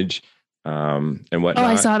image and whatnot. Oh,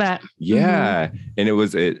 I saw that. Yeah. Mm-hmm. And it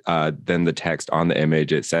was then the text on the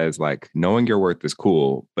image, it says like, knowing your worth is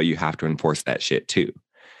cool, but you have to enforce that shit too.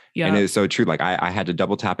 Yeah. And it's so true. Like I had to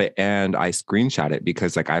double tap it and I screenshot it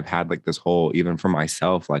because like I've had like this whole, even for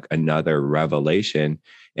myself, like another revelation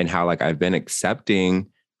in how like I've been accepting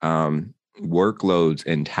workloads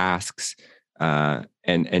and tasks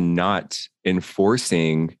and not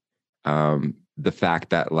enforcing the fact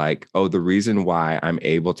that like, oh, the reason why I'm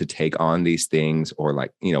able to take on these things or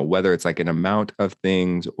like, you know, whether it's like an amount of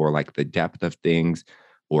things or like the depth of things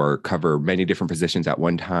or cover many different positions at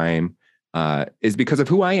one time is because of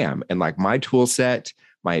who I am and like my tool set,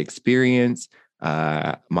 my experience,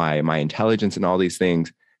 my intelligence and all these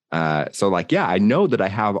things. So like, yeah, I know that I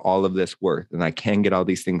have all of this worth and I can get all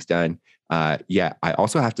these things done. Yeah, I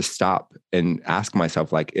also have to stop and ask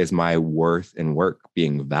myself, like, is my worth and work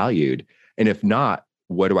being valued? And if not,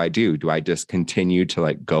 what do I do? Do I just continue to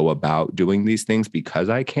like go about doing these things because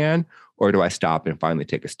I can? Or do I stop and finally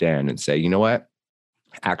take a stand and say, you know what?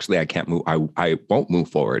 Actually, I can't move. I won't move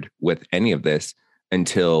forward with any of this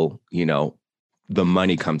until, you know, the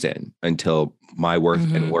money comes in, until my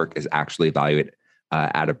worth and work is actually valued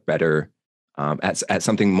at a better, at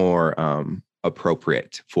something more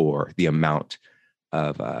appropriate for the amount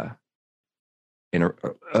of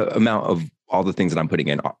amount of all the things that I'm putting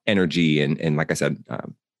in, energy and like I said,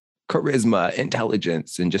 charisma,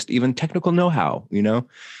 intelligence, and just even technical know-how, you know?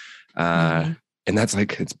 And that's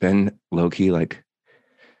like, it's been low-key like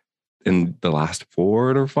in the last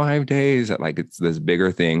 4 or 5 days that like, it's this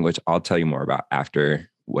bigger thing, which I'll tell you more about after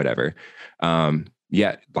whatever.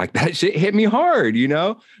 Yeah, like that shit hit me hard, you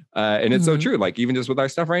know? And it's so true. Like even just with our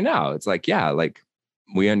stuff right now, it's like, yeah, like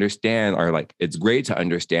we understand, or like, it's great to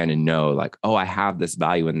understand and know like, oh, I have this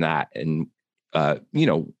value in that. And, you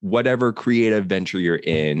know, whatever creative venture you're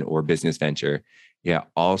in or business venture, yeah,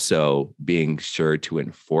 also being sure to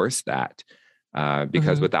enforce that.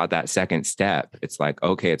 Because without that second step, it's like,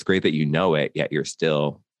 okay, it's great that you know it, yet you're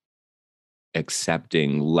still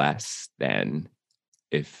accepting less than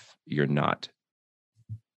if you're not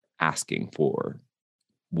asking for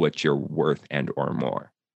what you're worth and or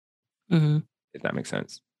more. If that makes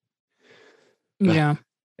sense. Yeah.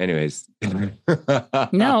 Anyways.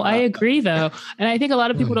 No, I agree though. And I think a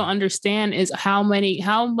lot of people don't understand is how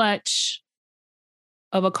much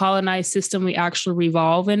of a colonized system we actually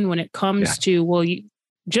revolve in when it comes to, well,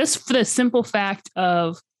 just for the simple fact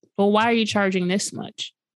of, well, why are you charging this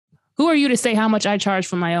much? Who are you to say how much I charge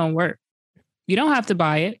for my own work? You don't have to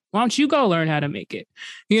buy it. Why don't you go learn how to make it?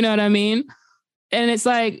 You know what I mean? And it's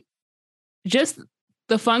like, just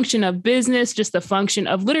the function of business, just the function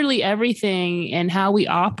of literally everything and how we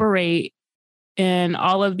operate and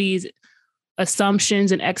all of these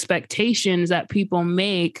assumptions and expectations that people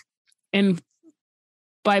make. And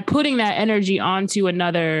by putting that energy onto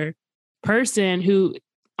another person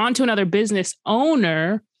onto another business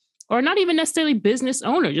owner, or not even necessarily business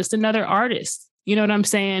owner, just another artist. You know what I'm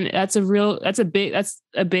saying? That's a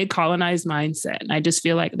big colonized mindset. And I just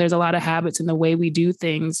feel like there's a lot of habits in the way we do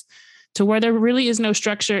things to where there really is no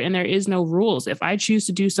structure and there is no rules. If I choose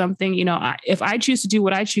to do something, you know, if I choose to do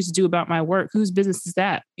what I choose to do about my work, whose business is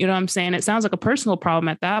that? You know what I'm saying? It sounds like a personal problem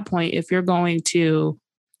at that point if you're going to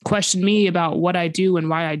question me about what I do and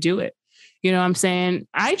why I do it. You know what I'm saying?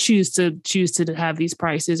 I choose to have these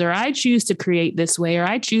prices, or I choose to create this way, or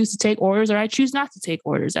I choose to take orders, or I choose not to take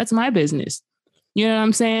orders. That's my business. You know what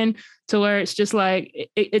I'm saying? To where it's just like,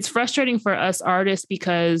 it's frustrating for us artists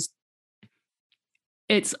because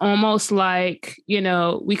it's almost like, you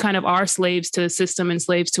know, we kind of are slaves to the system and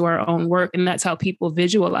slaves to our own work. And that's how people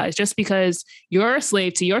visualize. Just because you're a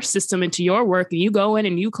slave to your system and to your work and you go in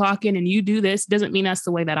and you clock in and you do this doesn't mean that's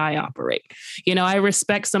the way that I operate. You know, I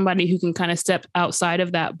respect somebody who can kind of step outside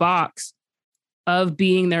of that box of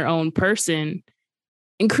being their own person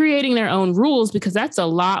and creating their own rules, because that's a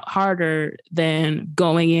lot harder than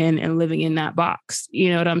going in and living in that box.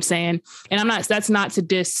 You know what I'm saying? And that's not to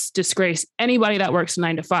disgrace anybody that works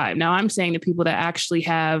 9 to 5. Now I'm saying to people that actually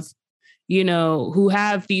have, you know, who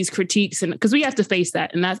have these critiques, and because we have to face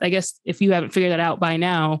that. And that's, I guess, if you haven't figured that out by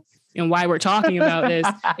now and why we're talking about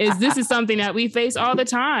this is something that we face all the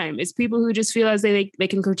time. It's people who just feel as they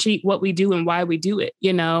can critique what we do and why we do it,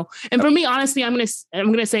 you know? And for me, honestly, I'm going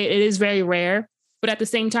to say it is very rare. But at the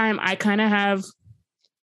same time, I kind of have,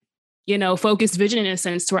 you know, focused vision in a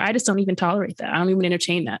sense to where I just don't even tolerate that. I don't even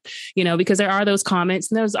entertain that, you know, because there are those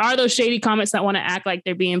comments and those shady comments that want to act like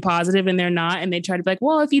they're being positive and they're not. And they try to be like,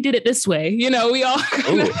 well, if you did it this way, you know, we all.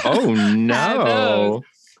 Oh no.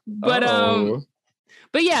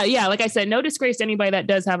 But yeah, like I said, no disgrace to anybody that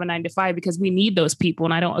does have a 9 to 5, because we need those people.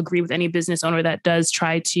 And I don't agree with any business owner that does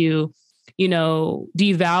try to, you know,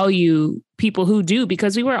 devalue people who do,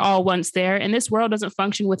 because we were all once there, and this world doesn't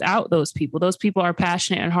function without those people. Those people are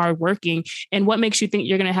passionate and hardworking. And what makes you think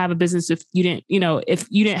you're going to have a business if you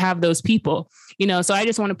didn't have those people, you know? So I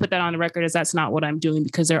just want to put that on the record as that's not what I'm doing,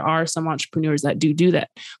 because there are some entrepreneurs that do that.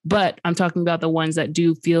 But I'm talking about the ones that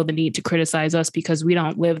do feel the need to criticize us because we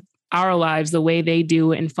don't live our lives the way they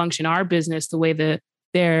do and function our business the way that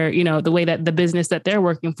the way that the business that they're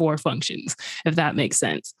working for functions, if that makes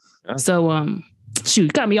sense. Yeah. So,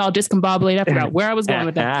 shoot, got me all discombobulated. I forgot where I was going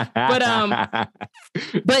with that.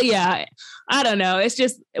 But yeah, I don't know. It's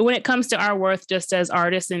just when it comes to our worth, just as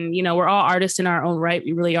artists, and, you know, we're all artists in our own right.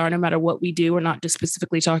 We really are, no matter what we do. We're not just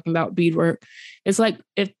specifically talking about beadwork. It's like,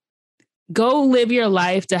 if go live your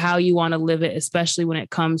life to how you want to live it, especially when it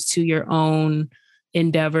comes to your own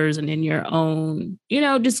endeavors and in your own,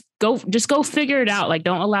 just go figure it out. Like,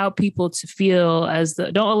 don't allow people to feel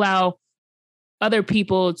don't allow other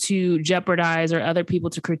people to jeopardize or other people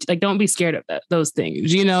to critique. Like, don't be scared of those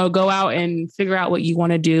things, go out and figure out what you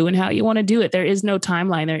want to do and how you want to do it. There is no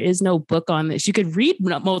timeline. There is no book on this. You could read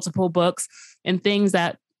multiple books and things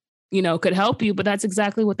that, could help you, but that's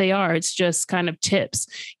exactly what they are. It's just kind of tips,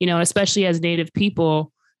 especially as Native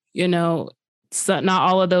people, so not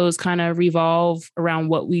all of those kind of revolve around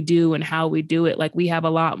what we do and how we do it. Like, we have a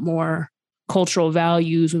lot more cultural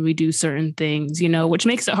values when we do certain things, which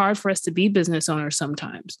makes it hard for us to be business owners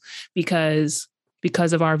sometimes because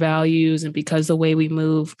of our values and because the way we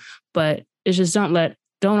move. But it's just don't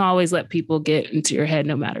always let people get into your head,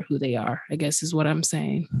 no matter who they are, I guess is what I'm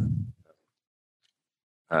saying.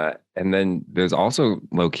 And then there's also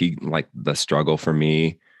low key, like, the struggle for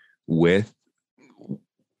me with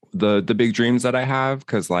the big dreams that I have.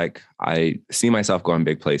 Cause like, I see myself going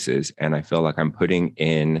big places and I feel like I'm putting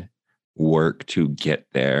in work to get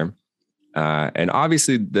there. And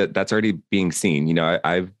obviously that's already being seen,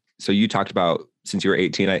 so you talked about, since you were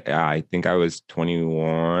 18, I think I was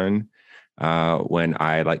 21 when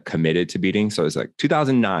I like committed to beating. So it was like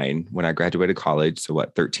 2009 when I graduated college. So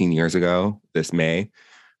 13 years ago this May,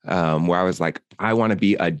 where I was like, I want to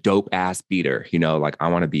be a dope ass beater, like I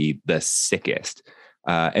want to be the sickest.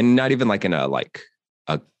 And not even like in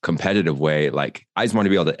a competitive way. Like, I just want to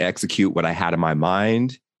be able to execute what I had in my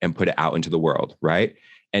mind and put it out into the world. Right.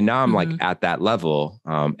 And now I'm like at that level,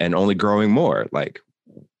 and only growing more, like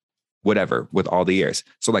whatever, with all the years.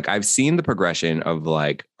 So like, I've seen the progression of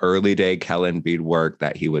like early day Kellen beadwork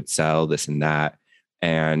that he would sell this and that,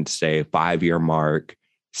 and say 5-year mark,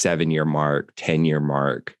 7-year mark, 10-year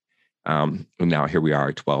mark. And now here we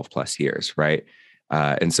are 12 plus years. Right.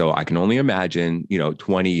 And so I can only imagine,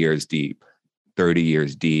 20 years deep, 30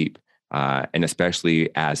 years deep. And especially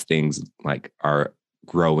as things like are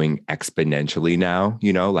growing exponentially now,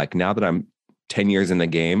 like now that I'm 10 years in the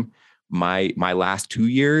game, my last 2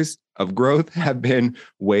 years of growth have been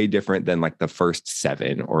way different than like the first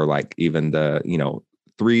 7 or like even the,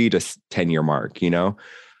 3 to 10 year mark,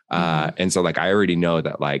 and so like, I already know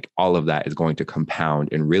that like all of that is going to compound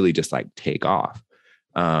and really just like take off.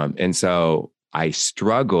 And so I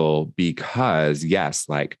struggle because yes,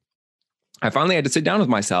 like I finally had to sit down with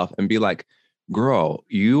myself and be like, girl,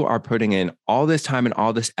 you are putting in all this time and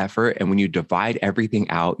all this effort. And when you divide everything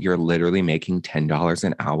out, you're literally making $10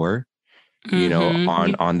 an hour,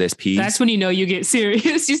 on this piece. That's when you get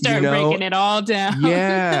serious. You start breaking it all down.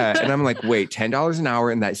 Yeah. And I'm like, wait, $10 an hour.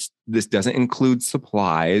 And this doesn't include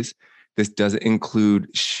supplies. This doesn't include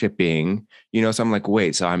shipping, so I'm like,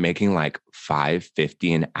 wait, so I'm making like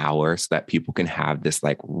 $5.50 an hour so that people can have this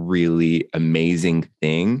like really amazing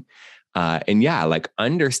thing. And yeah, like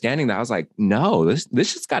understanding that, I was like, no, this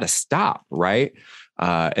just got to stop. Right.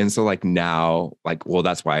 And so like now, like, well,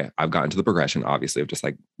 that's why I've gotten to the progression, obviously, of just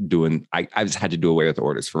like I just had to do away with the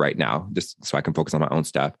orders for right now, just so I can focus on my own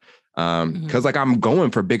stuff. Cause like I'm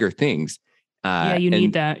going for bigger things.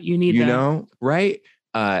 Need that. You need that. Right.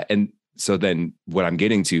 And so then what I'm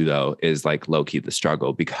getting to though, is like low key the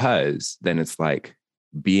struggle, because then it's like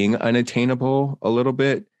being unattainable a little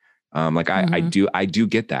bit. I do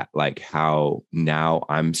get that, like how now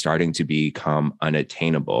I'm starting to become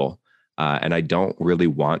unattainable. And I don't really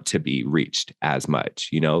want to be reached as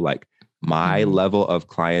much, like my level of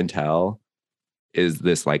clientele is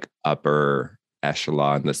this like upper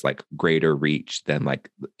echelon, this like greater reach than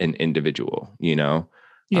like an individual, Yeah,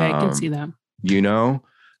 I can see that.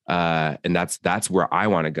 And that's where I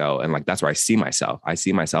want to go. And like, that's where I see myself. I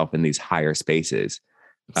see myself in these higher spaces,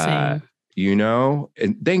 Same.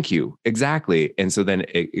 And thank you. Exactly. And so then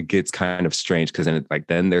it gets kind of strange, because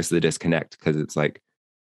then there's the disconnect, because it's like,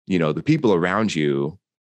 the people around you,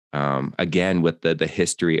 again, with the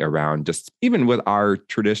history around just even with our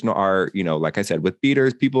traditional art, like I said, with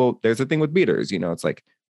beaters, there's a thing with beaters, it's like,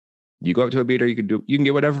 you go up to a beater, you can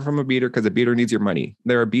get whatever from a beater because a beater needs your money.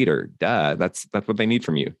 They're a beater. Duh. That's what they need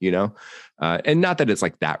from you, and not that it's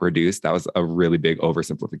like that reduced. That was a really big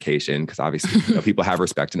oversimplification, because obviously people have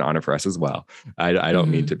respect and honor for us as well. I don't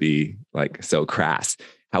mean to be like so crass.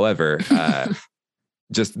 However,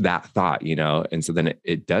 just that thought, and so then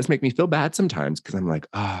it does make me feel bad sometimes, because I'm like,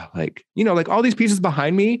 like all these pieces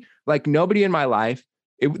behind me, like nobody in my life,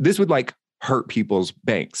 this would like hurt people's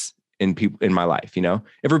banks in my life, and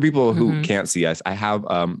for people who can't see us, I have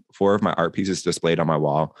 4 of my art pieces displayed on my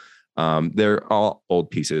wall. They're all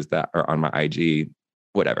old pieces that are on my IG,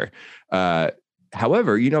 whatever.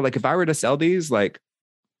 However, like if I were to sell these, like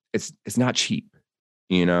it's not cheap,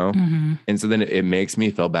 you know? Mhm. And so then it makes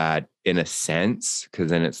me feel bad in a sense,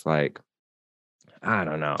 because then it's like, I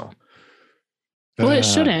don't know. Well, it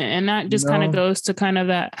shouldn't. And that you just kind of know? goes to kind of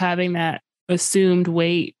that having that assumed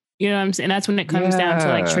weight. You know what I'm saying? That's when it comes down to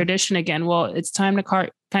like Yeah. tradition again. Well, it's time to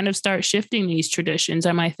kind of start shifting these traditions.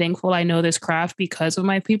 Am I thankful I know this craft because of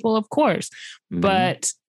my people? Of course. Mhm.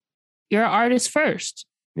 But you're an artist first.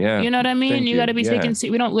 Yeah. You know what I mean? Thank You got to you. be Yeah.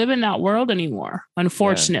 taken. We don't live in that world anymore.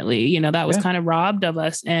 Unfortunately, you know, that was Yeah. kind of robbed of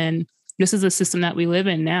us. And this is the system that we live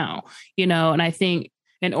in now, you know, and I think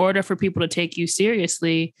in order for people to take you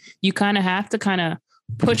seriously, you kind of have to kind of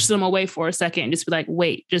push them away for a second and just be like,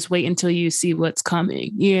 just wait until you see what's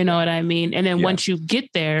coming. You know what I mean? And then Yeah. once you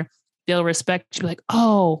get there, they'll respect you like,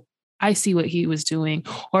 oh, I see what he was doing.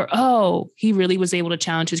 Or, oh, he really was able to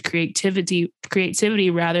challenge his creativity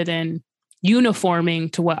rather than uniforming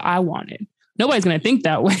to what I wanted. Nobody's going to think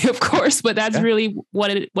that way, of course, but that's really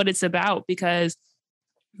what it's about. Because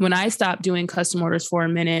when I stopped doing custom orders for a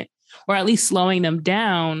minute, or at least slowing them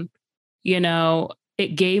down, you know,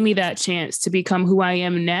 it gave me that chance to become who I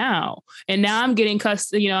am now. And now I'm getting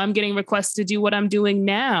I'm getting requests to do what I'm doing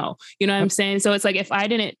now. You know what I'm saying? So it's like, if I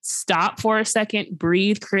didn't stop for a second,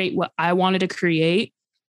 breathe, create what I wanted to create,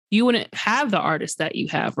 you wouldn't have the artist that you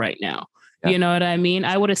have right now. Yeah. You know what I mean?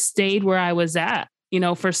 I would have stayed where I was at, you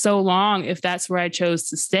know, for so long, if that's where I chose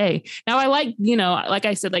to stay. Now I like, you know, like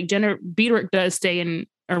I said, like beadwork does stay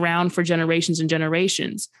around for generations and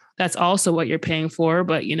generations. That's also what you're paying for,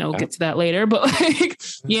 but you know, get to that later. But like,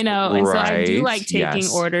 you know, and so I do like taking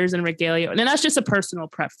orders and regalia. And then that's just a personal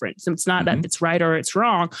preference. It's not that it's right or it's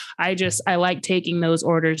wrong. I like taking those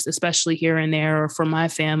orders, especially here and there, or for my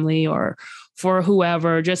family or for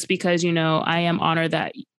whoever, just because, you know, I am honored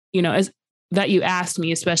that, you know, that you asked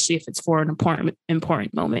me, especially if it's for an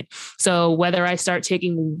important moment. So whether I start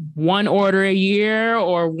taking one order a year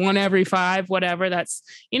or one every 5, whatever, that's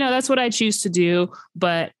what I choose to do.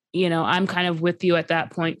 But, you know, I'm kind of with you at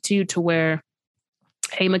that point too, to where,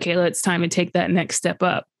 hey, Michaela, it's time to take that next step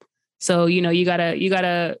up. So, you know, you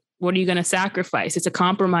gotta, what are you going to sacrifice? It's a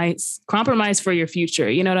compromise for your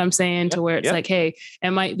future. You know what I'm saying? To where it's like, hey,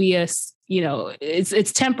 it might be it's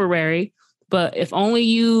temporary, but if only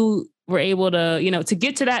you were able to, you know, to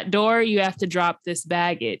get to that door, you have to drop this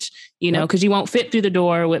baggage, you know, because you won't fit through the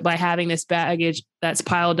door by having this baggage that's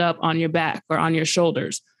piled up on your back or on your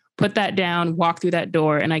shoulders. Put that down, walk through that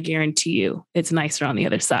door, and I guarantee you it's nicer on the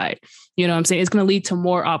other side. You know what I'm saying? It's going to lead to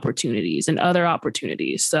more opportunities and other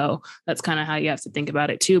opportunities. So that's kind of how you have to think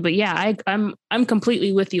about it too. But yeah, I'm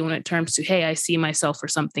completely with you when it comes to, hey, I see myself for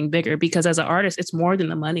something bigger, because as an artist, it's more than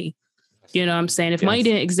the money. You know what I'm saying? If money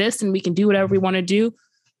didn't exist and we can do whatever we want to do,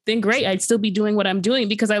 then great, I'd still be doing what I'm doing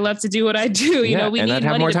because I love to do what I do. You know, we need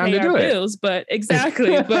money to pay our bills, but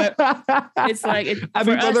exactly. But it's like, I'd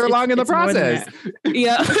be further along in the process.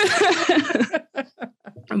 Yeah.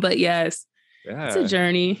 But yes, it's a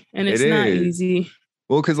journey and it's not easy.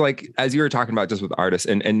 Well, because like, as you were talking about just with artists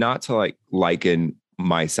and not to like liken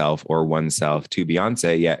myself or oneself to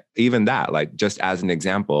Beyonce yet, even that, like just as an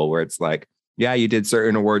example where it's like, yeah, you did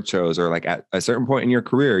certain award shows, or like at a certain point in your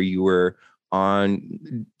career, you were on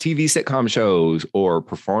TV sitcom shows or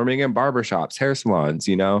performing in barbershops, hair salons,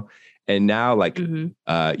 you know, and now like,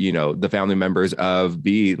 you know, the family members of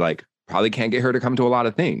B like probably can't get her to come to a lot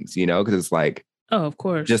of things, you know, because it's like, oh, of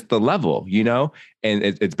course, just the level, you know, and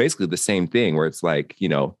it's basically the same thing where it's like, you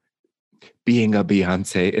know, being a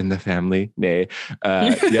Beyonce in the family, like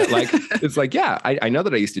it's like, yeah, I know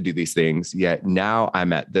that I used to do these things, yet now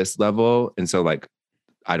I'm at this level, and so like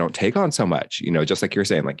I don't take on so much, you know, just like you're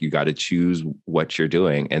saying, like you got to choose what you're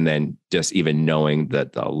doing. And then just even knowing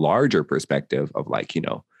that the larger perspective of like, you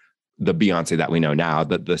know, the Beyonce that we know now,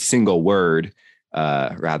 that the single word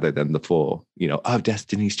rather than the full, you know, of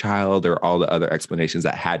Destiny's Child or all the other explanations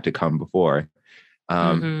that had to come before,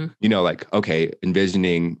 you know, like, okay,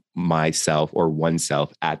 envisioning myself or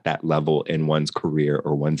oneself at that level in one's career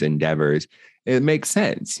or one's endeavors, it makes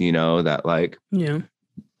sense, you know, that like,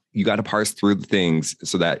 you got to parse through the things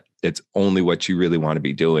so that it's only what you really want to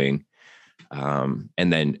be doing. And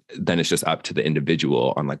then it's just up to the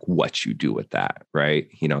individual on like what you do with that. Right.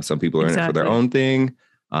 You know, some people are in it for their own thing.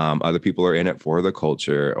 Other people are in it for the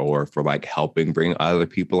culture or for like helping bring other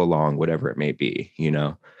people along, whatever it may be, you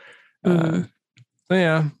know? So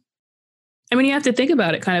yeah. I mean, you have to think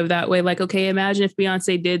about it kind of that way. Like, okay, imagine if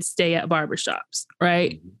Beyonce did stay at barbershops,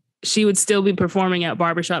 right? She would still be performing at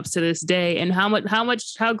barbershops to this day. And how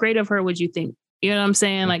great of her would you think? You know what I'm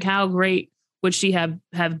saying? Like, how great would she have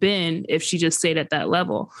been if she just stayed at that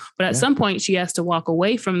level? But at some point she has to walk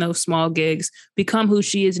away from those small gigs, become who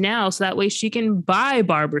she is now. So that way she can buy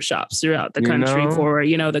barbershops throughout the country for,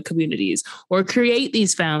 the communities, or create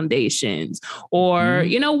these foundations, or,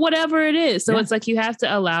 whatever it is. So it's like, you have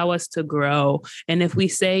to allow us to grow. And if we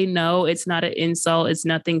say no, it's not an insult. It's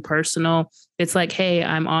nothing personal. It's like, hey,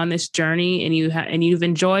 I'm on this journey, and you've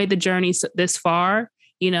enjoyed the journey this far.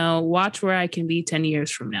 Watch where I can be 10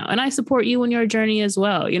 years from now. And I support you in your journey as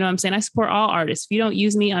well. You know what I'm saying? I support all artists. If you don't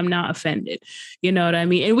use me, I'm not offended. You know what I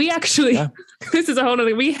mean? And we actually, this is a whole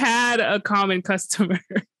nother, we had a common customer.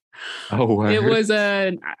 Oh, wow. It was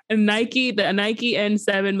a Nike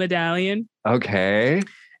N7 medallion. Okay.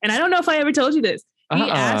 And I don't know if I ever told you this. He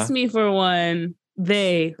asked me for one.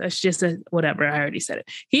 That's just whatever. I already said it.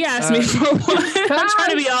 He asked me for one. I'm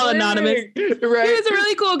trying to be all anonymous. Right. He was a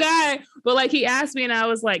really cool guy, but like, he asked me, and I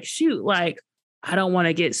was like, shoot, like, I don't want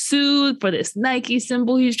to get sued for this Nike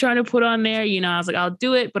symbol he's trying to put on there. I was like, I'll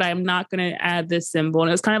do it, but I'm not going to add this symbol. And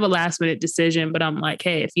it was kind of a last minute decision, but I'm like,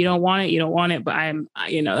 hey, if you don't want it, you don't want it. But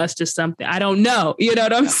that's just something I don't know. You know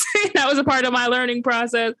what I'm saying? That was a part of my learning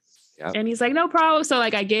process. Yep. And he's like, no problem. So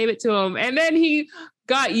like, I gave it to him, and then he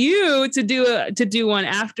got you to do one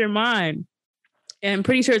after mine. And I'm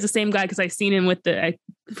pretty sure it's the same guy, because I seen him with the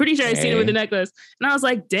necklace. And I was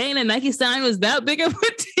like, dang, the Nike sign was that big of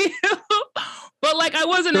a deal. But like, I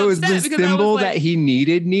wasn't upset, was the because symbol I was like, that he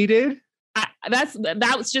needed.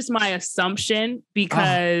 That was just my assumption,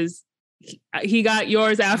 because he got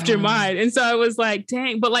yours after mine. And so I was like,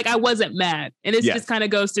 dang, but like, I wasn't mad. And it just kind of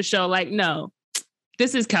goes to show, like, no,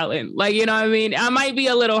 this is Kellen. Like, you know what I mean? I might be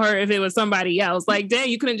a little hurt if it was somebody else. Like, dang,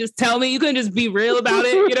 you couldn't just tell me. You couldn't just be real about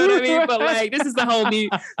it. You know what I mean? But like, this is the whole me.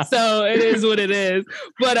 So it is what it is.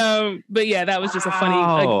 But yeah, that was just a funny,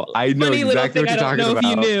 I know funny exactly little thing. what you're talking about. I don't know if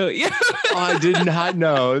you knew. Yeah. I did not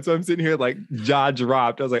know. So I'm sitting here like jaw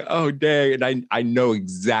dropped. I was like, oh, dang. And I know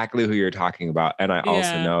exactly who you're talking about. And I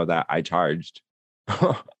also know that I charged.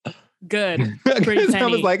 Good. I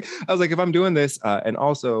was like, if I'm doing this, and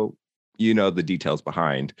also, the details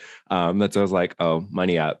behind. That's I was like, oh,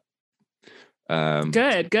 money up.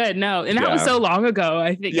 Good. No. And that was so long ago.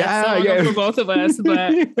 I think that's so long ago for both of us,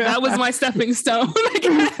 but that was my stepping stone.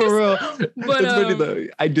 For real. But it's funny though.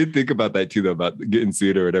 I did think about that too, though, about getting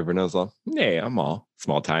sued or whatever. And I was like, hey, I'm all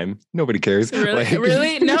small time. Nobody cares. Really?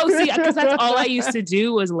 Really? No, see, because that's all I used to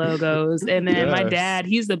do was logos. And then my dad,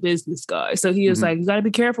 he's the business guy. So he was like, you got to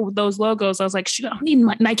be careful with those logos. I was like, shoot, I don't need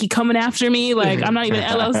Nike coming after me. Like, I'm not even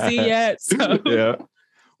LLC yet. So yeah.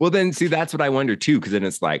 Well, then see, that's what I wonder too, because then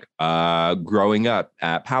it's like growing up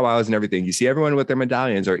at powwows and everything, you see everyone with their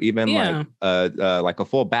medallions, or even like a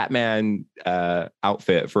full Batman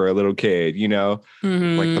outfit for a little kid, like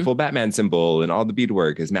the full Batman symbol, and all the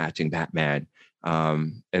beadwork is matching Batman.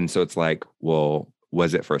 And so it's like, well,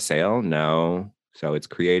 was it for sale? No. So it's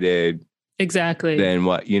created. Exactly. Then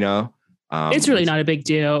what, it's really not a big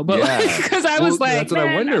deal, but because I was like, that's what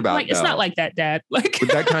I wonder about. Like, it's not like that, Dad. Like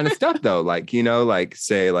with that kind of stuff, though, like like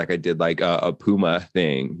say, like I did like a Puma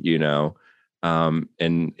thing,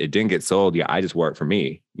 and it didn't get sold. Yeah, I just wore it for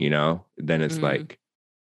me, Then it's like,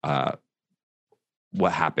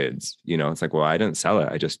 what happens? It's like, well, I didn't sell it.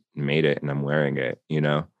 I just made it, and I'm wearing it.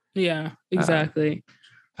 Yeah, exactly.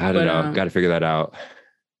 I don't know. Got to figure that out.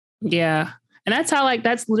 Yeah. And that's how, like,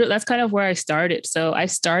 that's kind of where I started. So I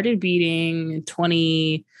started beading in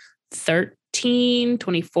 2013,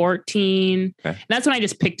 2014. Okay. And that's when I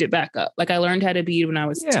just picked it back up. Like, I learned how to bead when I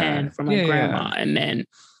was 10 from my grandma. Yeah. And then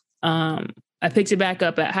I picked it back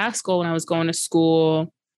up at Haskell when I was going to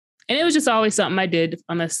school. And it was just always something I did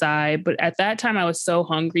on the side. But at that time, I was so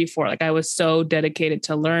hungry for it. Like, I was so dedicated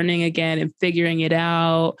to learning again and figuring it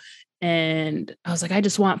out. And I was like, I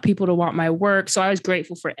just want people to want my work. So I was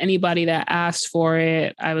grateful for anybody that asked for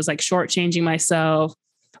it. I was like shortchanging myself,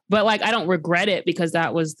 but like, I don't regret it, because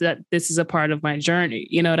this is a part of my journey.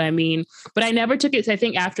 You know what I mean? But I never took it. I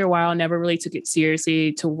think after a while, I never really took it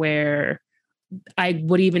seriously to where I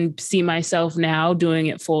would even see myself now doing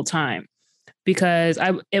it full time, because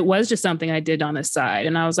it was just something I did on the side.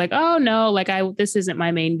 And I was like, oh no, like this isn't my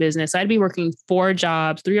main business. I'd be working 3 or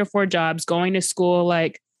 4 jobs, going to school,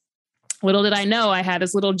 like, little did I know I had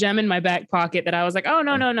this little gem in my back pocket that I was like, oh,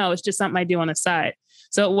 no. It's just something I do on the side.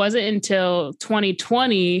 So it wasn't until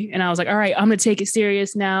 2020. And I was like, all right, I'm going to take it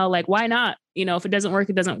serious now. Like, why not? If it doesn't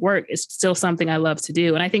work, it doesn't work. It's still something I love to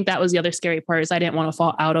do. And I think that was the other scary part, is I didn't want to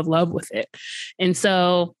fall out of love with it. And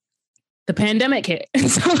so the pandemic hit. And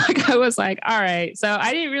so like, I was like, all right. So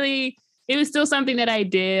I didn't really, it was still something that I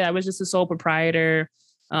did. I was just a sole proprietor.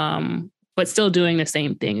 But still doing the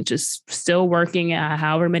same thing, just still working at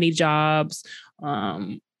however many jobs,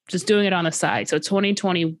 just doing it on the side. So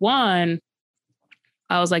 2021,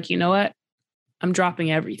 I was like, you know what? I'm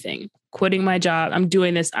dropping everything, quitting my job. I'm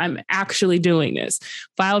doing this. I'm actually doing this.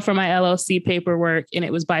 Filed for my LLC paperwork. And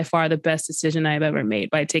it was by far the best decision I've ever made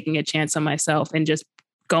by taking a chance on myself and just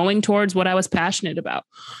going towards what I was passionate about.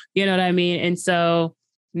 You know what I mean? And so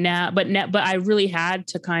but I really had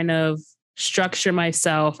to kind of structure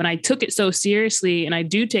myself, and I took it so seriously, and I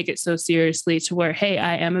do take it so seriously to where, hey,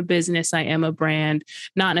 I am a business, I am a brand,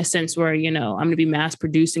 not in a sense where, I'm going to be mass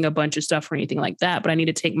producing a bunch of stuff or anything like that, but I need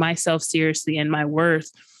to take myself seriously and my worth,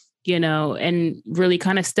 and really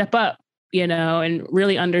kind of step up, and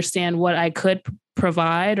really understand what I could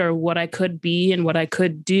provide or what I could be and what I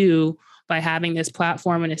could do by having this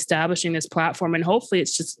platform and establishing this platform. And hopefully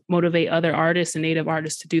it's just motivate other artists and native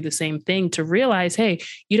artists to do the same thing, to realize, hey,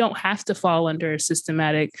 you don't have to fall under a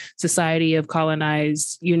systematic society of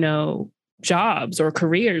colonized, jobs or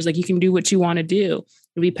careers. Like, you can do what you want to do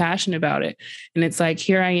and be passionate about it. And it's like,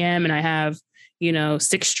 here I am, and I have,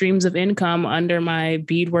 6 streams of income under my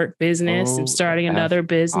beadwork business. I'm starting another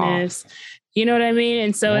business. You know what I mean?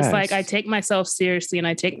 And so It's like, I take myself seriously,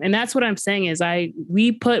 and that's what I'm saying is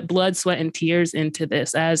we put blood, sweat, and tears into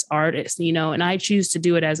this as artists, and I choose to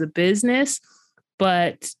do it as a business,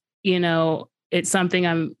 but, it's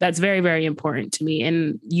something that's very, very important to me.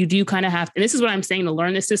 And you do kind of have, and this is what I'm saying, to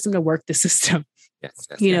learn the system, to work the system.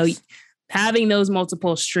 Yes. Having those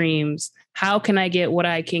multiple streams, how can I get what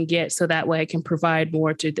I can get so that way I can provide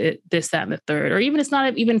more to this, that, and the third? Or even, it's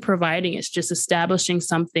not even providing, it's just establishing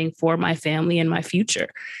something for my family and my future.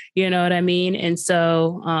 You know what I mean? And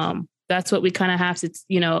so that's what we kind of have to,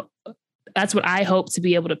 that's what I hope to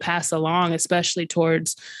be able to pass along, especially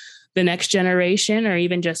towards the next generation, or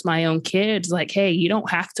even just my own kids. Like, hey, you don't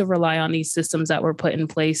have to rely on these systems that were put in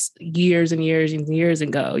place years and years and years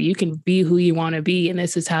ago. You can be who you want to be. And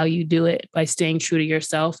this is how you do it, by staying true to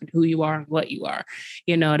yourself and who you are and what you are.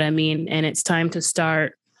 You know what I mean? And it's time to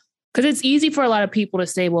start, because it's easy for a lot of people to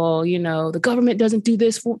say, well, the government doesn't do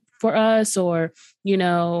this for us, or,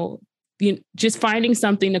 just finding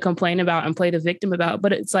something to complain about and play the victim about.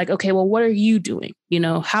 But it's like, okay, well, what are you doing?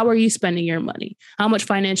 How are you spending your money? How much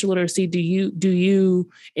financial literacy do you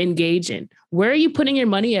engage in? Where are you putting your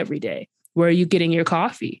money every day? Where are you getting your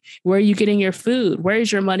coffee? Where are you getting your food? Where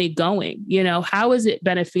is your money going? How is it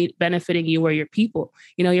benefiting you or your people?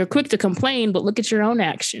 You're quick to complain, but look at your own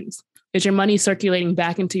actions. Is your money circulating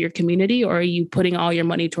back into your community, or are you putting all your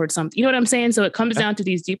money towards something? You know what I'm saying? So it comes down to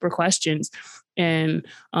these deeper questions. And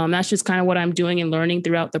that's just kind of what I'm doing and learning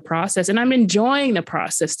throughout the process. And I'm enjoying the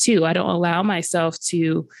process too. I don't allow myself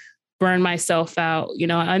to burn myself out.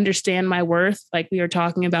 I understand my worth, like we were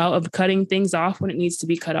talking about, of cutting things off when it needs to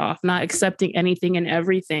be cut off, not accepting anything and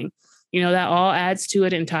everything. That all adds to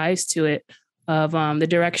it and ties to it of the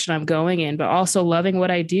direction I'm going in, but also loving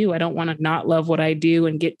what I do. I don't want to not love what I do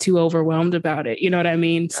and get too overwhelmed about it. You know what I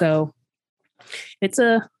mean? So it's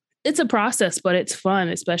a process, but it's fun,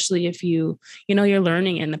 especially if you're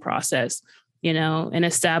learning in the process, and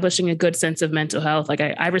establishing a good sense of mental health. Like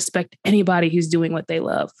I respect anybody who's doing what they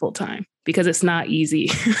love full time, because it's not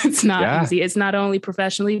easy. It's not easy. It's not only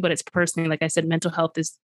professionally, but it's personally. Like I said, mental health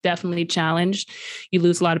is definitely challenged. You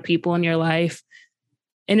lose a lot of people in your life.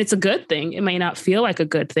 And it's a good thing. It may not feel like a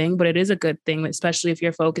good thing, but it is a good thing, especially if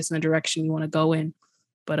you're focused in the direction you want to go in.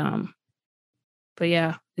 But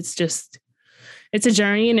yeah, it's a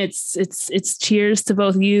journey, and it's cheers to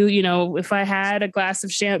both you. If I had a glass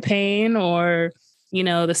of champagne or,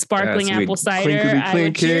 the sparkling apple cider, I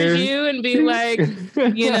would cheer you and be like,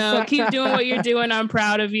 keep doing what you're doing. I'm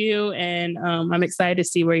proud of you. And I'm excited to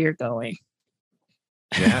see where you're going.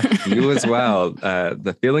 Yeah, you as well.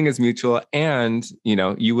 The feeling is mutual, and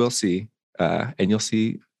you will see, and you'll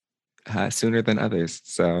see sooner than others.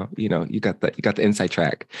 So you got the inside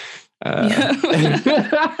track.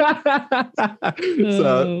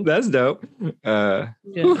 So that's dope.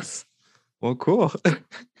 Yes. Well, cool.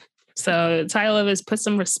 So the title of it is "Put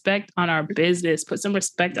Some Respect on Our Business." Put some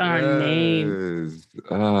respect on our name.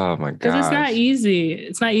 Oh my god! Because it's not easy.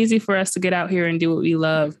 It's not easy for us to get out here and do what we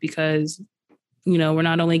love, because we're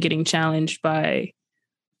not only getting challenged by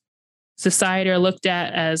society or looked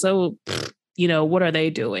at as, what are they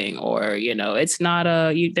doing? Or, it's not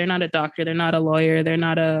they're not a doctor. They're not a lawyer. They're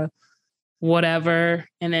not a whatever.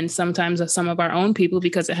 And then sometimes some of our own people,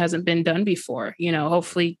 because it hasn't been done before,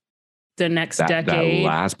 hopefully the next decade. That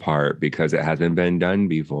last part, because it hasn't been done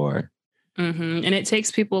before. Mm-hmm. And it takes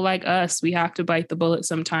people like us. We have to bite the bullet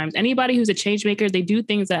sometimes. Anybody who's a change maker, they do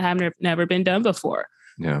things that have never been done before.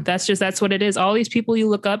 Yeah. That's what it is. All these people you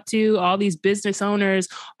look up to, all these business owners,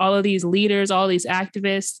 all of these leaders, all these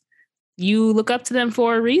activists, you look up to them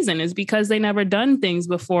for a reason. Is because they never done things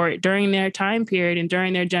before during their time period and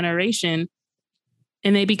during their generation,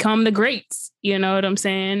 and they become the greats. You know what I'm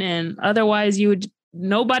saying? And otherwise,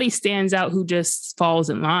 nobody stands out who just falls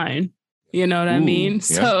in line. You know what I mean? Yeah.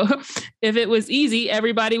 So if it was easy,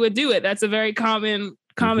 everybody would do it. That's a very common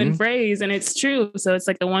phrase, and it's true. So it's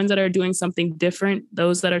like the ones that are doing something different,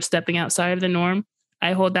 those that are stepping outside of the norm,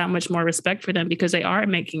 I hold that much more respect for them because they are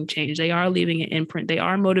making change. They are leaving an imprint. They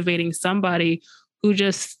are motivating somebody who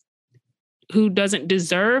doesn't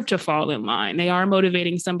deserve to fall in line. They are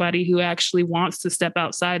motivating somebody who actually wants to step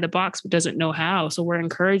outside the box, but doesn't know how. So we're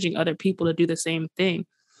encouraging other people to do the same thing.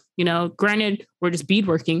 You know, granted, we're just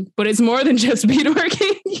beadworking, but it's more than just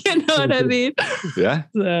beadworking. You know what I mean? Yeah.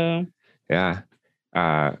 So, yeah.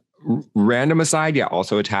 Random aside,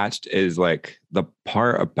 also attached is like the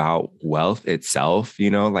part about wealth itself,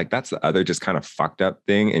 you know, like that's the other just kind of fucked up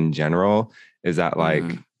thing in general is that like,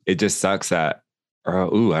 it just sucks that, I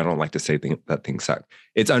don't like to say that things suck.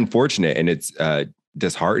 It's unfortunate and it's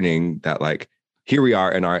disheartening that like, here we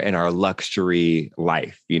are in our luxury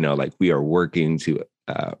life, you know, like we are working to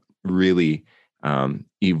really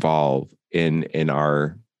evolve in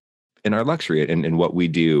our luxury and in what we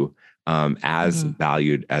do. As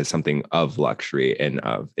valued as something of luxury and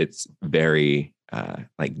of its very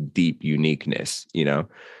like deep uniqueness, you know?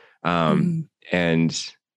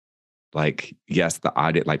 And like, yes, the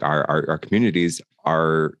audit, like our communities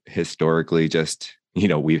are historically just, you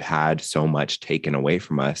know, we've had so much taken away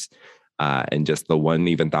from us and just the one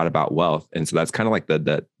even thought about wealth. And so that's kind of like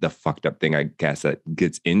the fucked up thing, I guess, that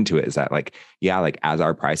gets into it is that like, yeah, like as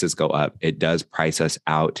our prices go up, it does price us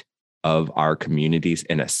out of our communities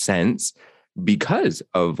in a sense, because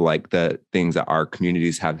of like the things that our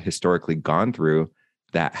communities have historically gone through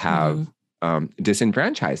that have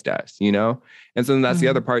disenfranchised us, you know? And so that's the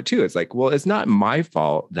other part too. It's like, well, it's not my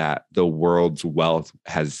fault that the world's wealth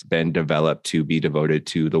has been developed to be devoted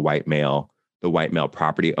to the white male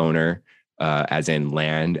property owner, as in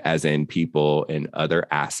land, as in people and other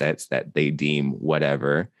assets that they deem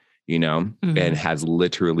whatever, you know, and has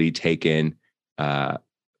literally taken,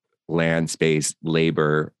 land, space,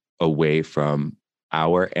 labor away from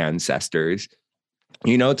our ancestors,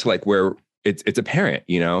 you know, to like where it's apparent,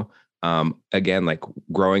 you know, again, like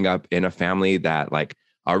growing up in a family that like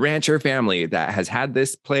a rancher family that has had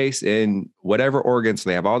this place in whatever Oregon. So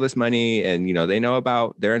they have all this money and, you know, they know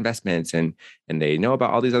about their investments and they know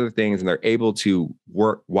about all these other things and they're able to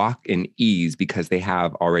walk in ease because they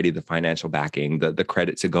have already the financial backing, the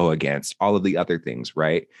credit to go against all of the other things.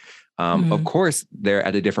 Right. Of course, they're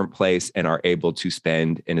at a different place and are able to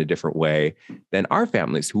spend in a different way than our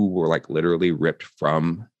families who were like literally ripped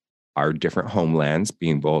from our different homelands,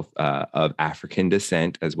 being both of African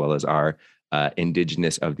descent as well as our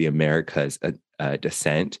indigenous of the Americas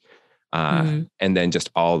descent. And then just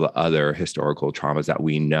all the other historical traumas that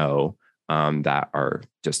we know that are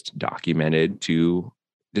just documented to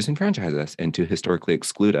disenfranchise us and to historically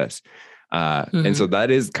exclude us. And so that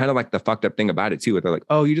is kind of like the fucked up thing about it too, where they're like,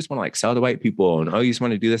 oh, you just want to like sell to white people and oh, you just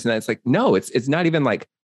want to do this and that. It's like, no, it's not even like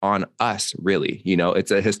on us really, you know,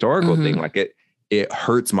 it's a historical thing. Like it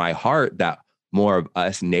hurts my heart that more of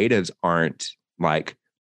us natives aren't like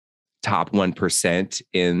top 1%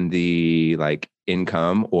 in the like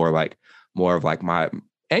income or like more of like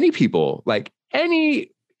any people, like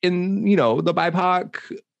any in, you know, the BIPOC,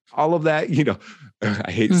 all of that, you know,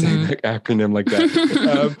 I hate saying that acronym like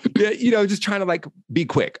that. Yeah, you know, just trying to like be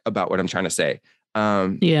quick about what I'm trying to say.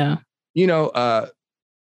 You know,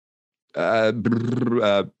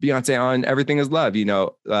 Beyonce on Everything Is Love, you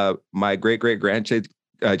know, my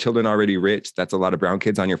great-great-grandchildren already rich. That's a lot of brown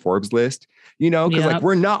kids on your Forbes list, you know, because like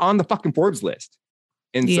we're not on the fucking Forbes list.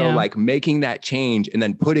 And so like making that change and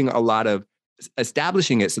then putting a lot of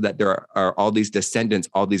establishing it so that there are all these descendants,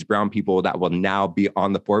 all these brown people that will now be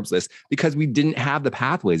on the Forbes list because we didn't have the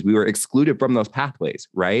pathways. We were excluded from those pathways.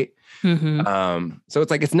 Right. So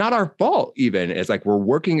it's like, it's not our fault even. It's like, we're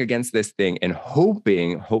working against this thing and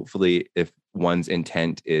hopefully if one's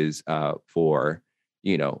intent is for,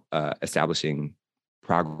 you know, establishing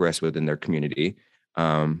progress within their community,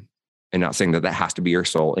 and not saying that has to be your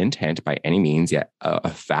sole intent by any means, yet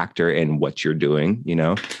a factor in what you're doing, you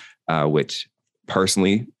know, which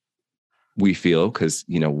personally we feel, because,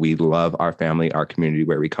 you know, we love our family, our community,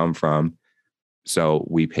 where we come from. So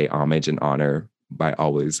we pay homage and honor by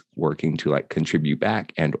always working to like contribute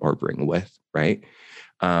back and or bring with. Right.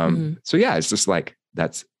 So yeah, it's just like,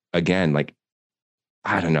 that's again, like,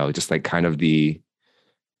 I don't know, just like kind of the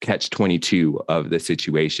catch-22 of the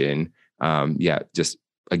situation. Just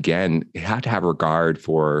again, you have to have regard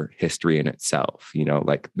for history in itself. You know,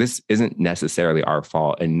 like this isn't necessarily our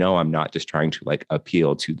fault. And no, I'm not just trying to like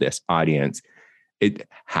appeal to this audience. It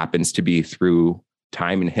happens to be through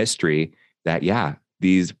time and history that, yeah,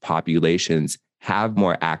 these populations have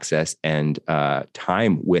more access and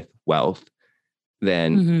time with wealth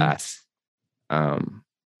than us.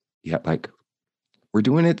 Yeah, like we're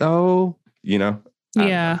doing it though, you know?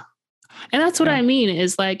 Yeah. And that's what I mean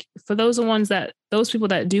is like, for those people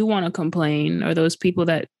that do want to complain, or those people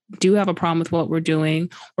that do have a problem with what we're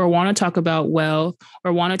doing, or want to talk about wealth,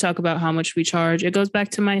 or want to talk about how much we charge, it goes back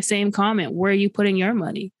to my same comment. Where are you putting your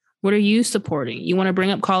money? What are you supporting? You want to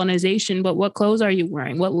bring up colonization, but what clothes are you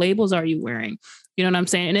wearing? What labels are you wearing? You know what I'm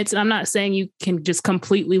saying? And I'm not saying you can just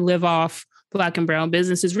completely live off Black and brown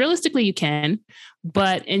businesses. Realistically, you can,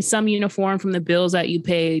 but in some uniform, from the bills that you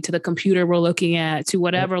pay to the computer we're looking at to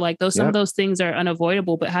whatever, like some of those things are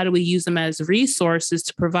unavoidable. But how do we use them as resources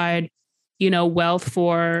to provide, wealth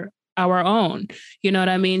for our own? You know what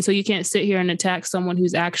I mean? So you can't sit here and attack someone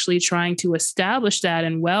who's actually trying to establish that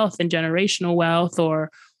in wealth and generational wealth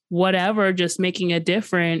or whatever, just making a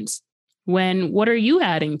difference. When what are you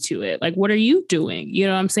adding to it? Like, what are you doing? You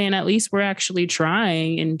know what I'm saying? At least we're actually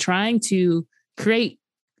trying to create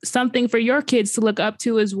something for your kids to look up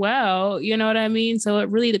to as well. You know what I mean? So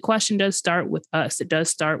the question does start with us. It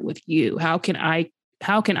does start with you. How can I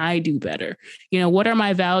do better? What are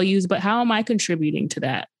my values, but how am I contributing to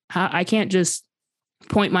that? I can't just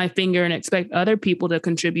point my finger and expect other people to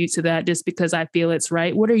contribute to that just because I feel it's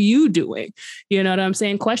right. What are you doing? You know what I'm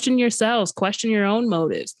saying? Question yourselves, question your own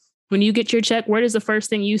motives. When you get your check, where does the first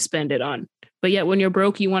thing you spend it on? But yet when you're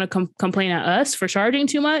broke, you want to complain at us for charging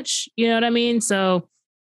too much. You know what I mean? So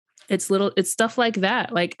it's stuff like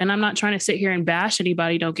that. Like, and I'm not trying to sit here and bash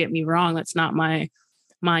anybody. Don't get me wrong. That's not my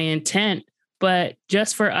intent. But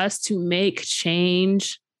just for us to make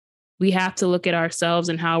change, we have to look at ourselves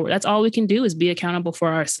and that's all we can do is be accountable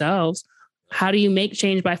for ourselves. How do you make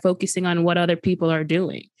change? By focusing on what other people are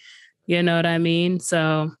doing. You know what I mean?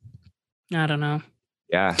 So I don't know.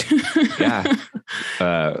 Yeah.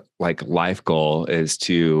 Like life goal is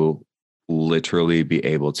to literally be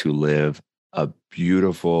able to live a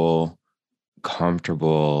beautiful,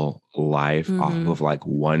 comfortable life off of like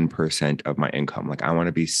 1% of my income. Like I want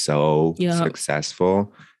to be so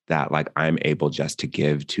successful that like I'm able just to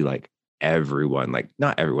give to like everyone, like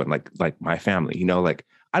not everyone, like my family, like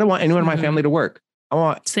I don't want anyone in my family to work. I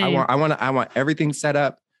want everything set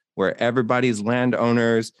up where everybody's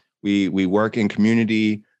landowners. We work in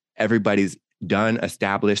community. Everybody's done,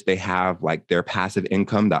 established. They have like their passive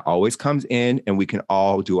income that always comes in, and we can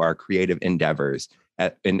all do our creative endeavors.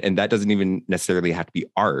 And that doesn't even necessarily have to be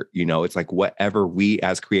art. It's like whatever we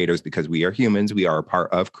as creators, because we are humans, we are a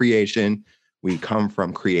part of creation. We come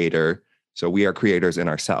from creator. So we are creators in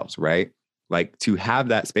ourselves, right? Like to have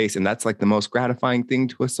that space. And that's like the most gratifying thing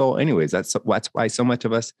to a soul anyways. That's why so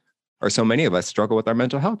many of us struggle with our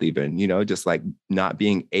mental health, even, just like not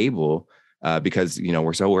being able, because,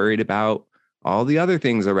 we're so worried about all the other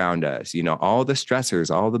things around us, all the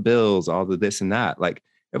stressors, all the bills, all the this and that. Like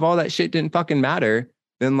if all that shit didn't fucking matter,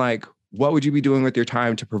 then like, what would you be doing with your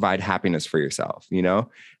time to provide happiness for yourself?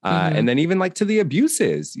 And then even like to the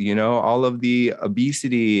abuses, all of the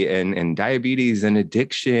obesity and diabetes and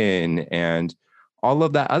addiction and all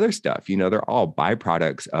of that other stuff, they're all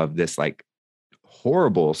byproducts of this like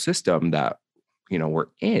horrible system that, we're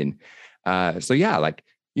in. So yeah, like,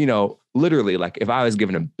 literally like if I was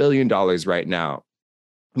given $1 billion right now,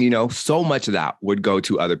 so much of that would go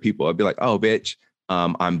to other people. I'd be like, oh, bitch,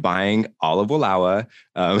 I'm buying all of Wallowa.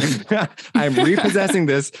 I'm repossessing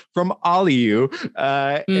this from all of you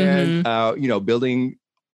and, building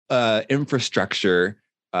infrastructure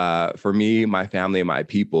for me, my family, and my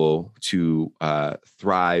people to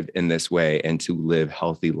thrive in this way and to live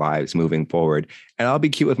healthy lives moving forward. And I'll be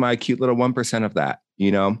cute with my cute little 1% of that.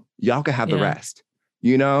 Y'all can have the rest,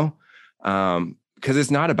 because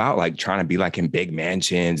it's not about like trying to be like in big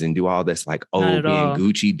mansions and do all this like, being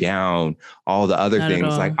Gucci down, all the other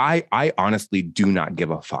things. Like I honestly do not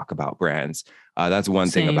give a fuck about brands. That's one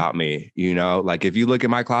thing about me, like if you look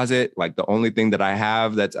at my closet, like the only thing that I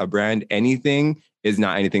have that's a brand, anything is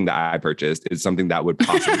not anything that I purchased. It's something that would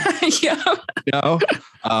possibly,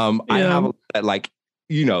 I have like,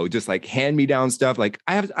 just like hand me down stuff. Like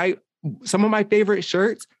some of my favorite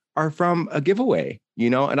shirts are from a giveaway,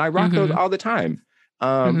 and I rock those all the time.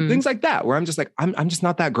 Things like that, where I'm just like, I'm just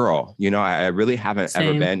not that girl. I really haven't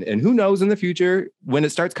ever been. And who knows in the future when it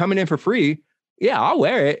starts coming in for free, I'll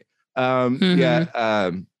wear it.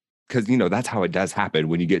 Because, that's how it does happen.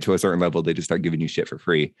 When you get to a certain level, they just start giving you shit for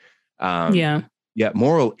free. Yeah,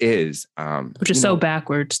 moral is which is so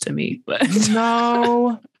backwards to me, but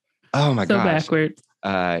no. Oh my so gosh. backwards.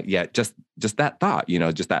 Yeah, just that thought,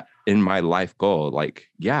 just that in my life goal, like,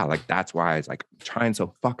 yeah, like that's why it's like trying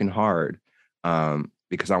so fucking hard.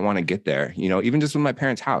 Because I want to get there, even just with my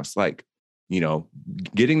parents' house, like,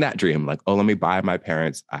 getting that dream, like, oh, let me buy my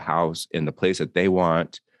parents a house in the place that they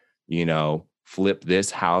want, flip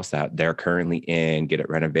this house that they're currently in, get it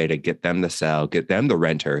renovated, get them to sell, get them the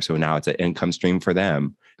renter. So now it's an income stream for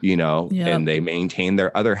them, and they maintain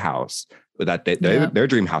their other house that their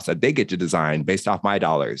dream house that they get to design based off my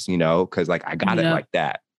dollars, because like I got it like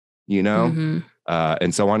that, and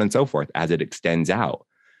so on and so forth as it extends out.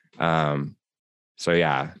 So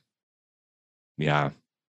yeah.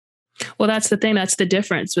 Well, that's the thing. That's the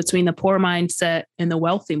difference between the poor mindset and the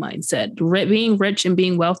wealthy mindset. Being rich and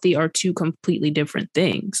being wealthy are two completely different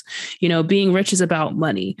things. Being rich is about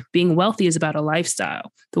money. Being wealthy is about a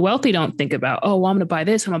lifestyle. The wealthy don't think about, oh, well, I'm going to buy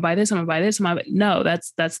this. I'm going to buy this. I'm going to buy this. No,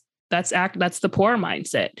 that's the poor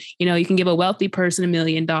mindset. You can give a wealthy person $1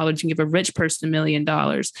 million. You can give a rich person $1 million.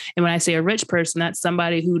 And when I say a rich person, that's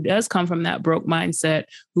somebody who does come from that broke mindset,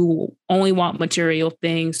 who only want material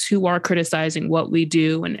things, who are criticizing what we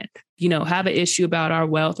do and, have an issue about our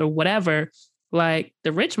wealth or whatever. Like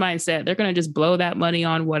the rich mindset, they're going to just blow that money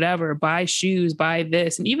on whatever, buy shoes, buy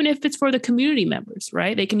this. And even if it's for the community members,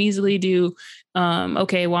 right? They can easily do,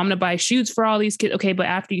 okay, well, I'm going to buy shoes for all these kids. Okay, but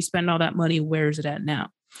after you spend all that money, where is it at now?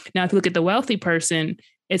 Now, if you look at the wealthy person,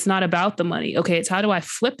 it's not about the money. Okay, it's how do I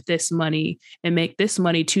flip this money and make this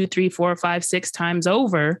money 2, 3, 4, 5, 6 times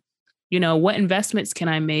over? What investments can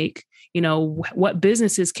I make? What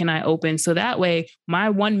businesses can I open? So that way my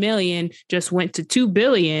 1 million just went to 2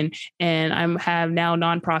 billion and I have now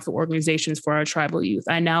nonprofit organizations for our tribal youth.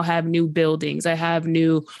 I now have new buildings. I have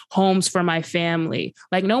new homes for my family.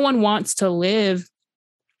 Like no one wants to live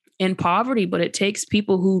in poverty, but it takes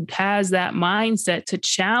people who has that mindset to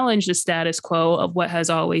challenge the status quo of what has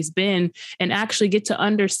always been and actually get to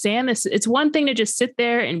understand this. It's one thing to just sit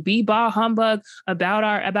there and be bah humbug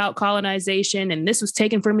about colonization and this was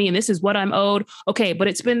taken from me and this is what I'm owed. Okay, but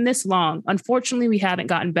it's been this long. Unfortunately, we haven't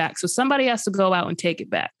gotten back. So somebody has to go out and take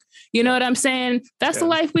it back. You know what I'm saying? That's the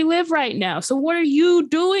life we live right now. So what are you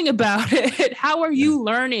doing about it? How are you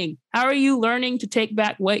learning? How are you learning to take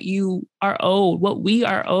back what you are owed, what we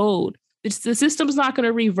are owed? The system's not going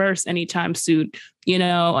to reverse anytime soon.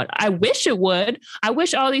 I wish it would. I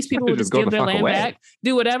wish all these people would just give their land back,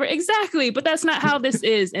 do whatever. Exactly. But that's not how this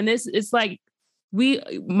is. And this is like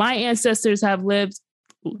my ancestors have lived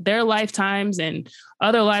their lifetimes and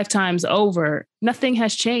other lifetimes over. Nothing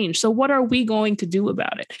has changed. So what are we going to do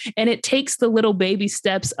about it? And it takes the little baby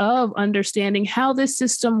steps of understanding how this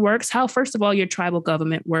system works, how, first of all, your tribal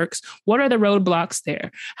government works. What are the roadblocks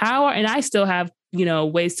there? And I still have,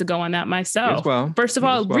 ways to go on that myself. First of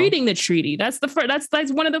all, reading the treaty. That's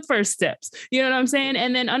that's one of the first steps. You know what I'm saying?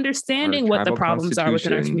 And then understanding what the problems are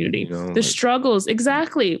within our community, the struggles.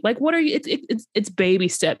 Exactly. Like, what are you? It's baby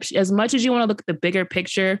steps. As much as you want to look at the bigger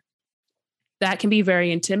picture, that can be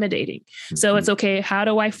very intimidating. So it's okay. How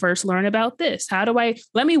do I first learn about this?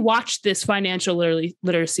 Let me watch this financial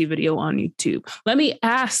literacy video on YouTube. Let me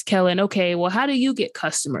ask Kellen, okay, well, how do you get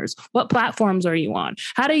customers? What platforms are you on?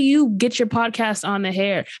 How do you get your podcast on the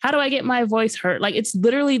air? How do I get my voice heard? Like, it's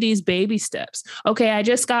literally these baby steps. Okay, I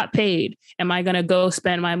just got paid. Am I going to go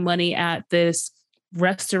spend my money at this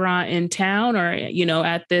restaurant in town or,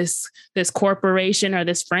 at this corporation or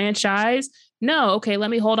this franchise? No, okay,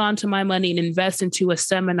 let me hold on to my money and invest into a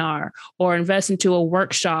seminar or invest into a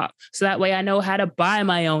workshop. So that way I know how to buy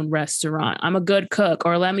my own restaurant. I'm a good cook.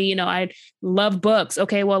 Or let me, I love books.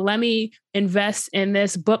 Okay, well, let me invest in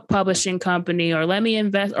this book publishing company or let me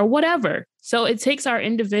invest or whatever. So it takes our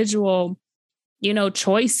individual,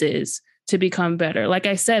 choices to become better. Like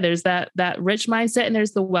I said, there's that rich mindset and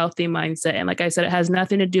there's the wealthy mindset. And like I said, it has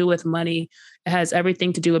nothing to do with money. It has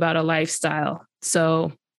everything to do about a lifestyle.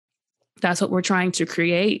 So that's what we're trying to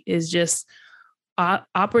create is just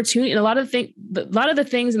opportunity. And a lot of the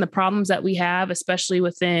things and the problems that we have, especially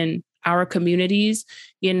within our communities,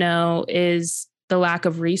 is the lack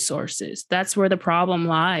of resources. That's where the problem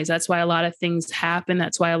lies. That's why a lot of things happen.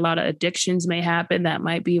 That's why a lot of addictions may happen. That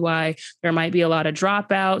might be why there might be a lot of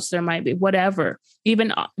dropouts. There might be whatever,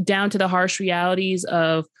 even down to the harsh realities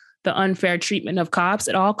of the unfair treatment of cops.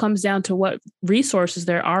 It all comes down to what resources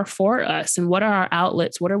there are for us and what are our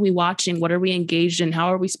outlets? What are we watching? What are we engaged in?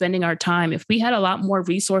 How are we spending our time? If we had a lot more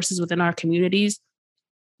resources within our communities,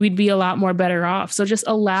 we'd be a lot more better off. So just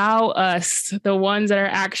allow us, the ones that are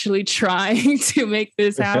actually trying to make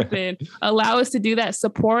this happen, allow us to do that,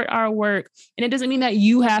 support our work. And it doesn't mean that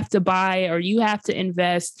you have to buy or you have to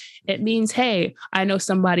invest. It means, hey, I know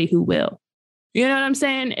somebody who will. You know what I'm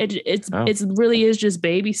saying? It really is just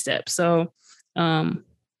baby steps. So I'm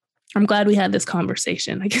glad we had this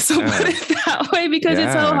conversation. I guess I'll put it that way, because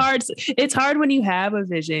it's so hard. It's hard when you have a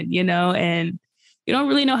vision, you know, and you don't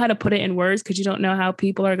really know how to put it in words because you don't know how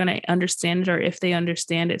people are going to understand it or if they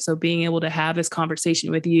understand it. So being able to have this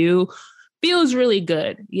conversation with you feels really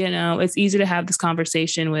good. You know, it's easier to have this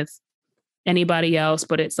conversation with anybody else,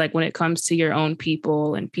 but it's like when it comes to your own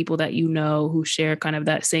people and people that you know who share kind of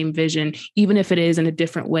that same vision, even if it is in a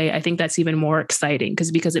different way, I think that's even more exciting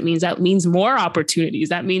because it means more opportunities.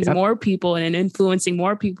 That means more people and influencing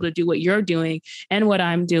more people to do what you're doing and what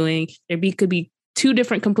I'm doing. Could be two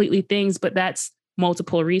different completely things, but that's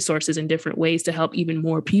multiple resources in different ways to help even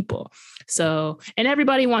more people. So, and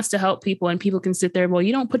everybody wants to help people, and people can sit there, well,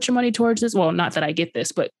 you don't put your money towards this. Well, not that I get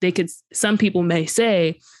this, but some people may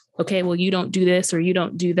say, okay, well, you don't do this or you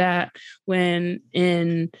don't do that. When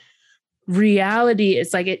in reality,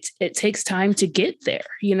 it's like, it takes time to get there.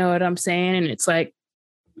 You know what I'm saying? And it's like,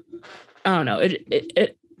 I don't know.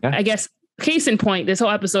 I guess case in point, this whole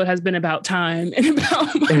episode has been about time and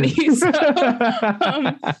about money. So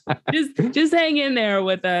just hang in there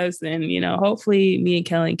with us. And, you know, hopefully me and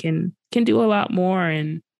Kellen can do a lot more.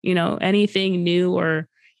 And, you know, anything new or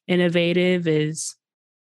innovative is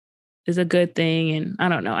a good thing. And I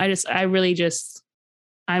don't know.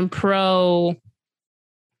 I'm pro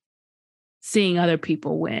seeing other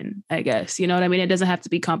people win, I guess. You know what I mean? It doesn't have to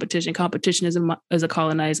be competition. Competition is a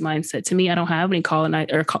colonized mindset. To me, I don't have any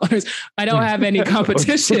colonized. I don't have any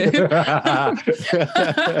competition. I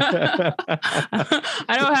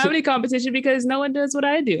don't have any competition because no one does what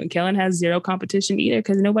I do. And Kellen has zero competition either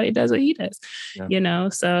because nobody does what he does. Yeah. You know,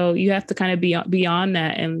 so you have to kind of be beyond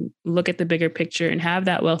that and look at the bigger picture and have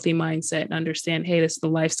that wealthy mindset and understand, hey, this is the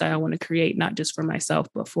lifestyle I want to create, not just for myself,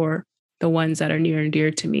 but for the ones that are near and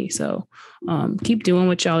dear to me. So keep doing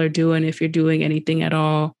what y'all are doing if you're doing anything at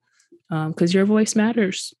all, because your voice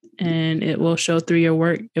matters and it will show through your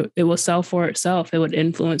work. It will sell for itself. It would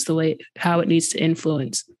influence the way how it needs to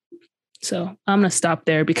influence. So I'm going to stop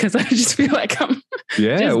there because I just feel like I'm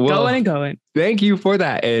going and going. Thank you for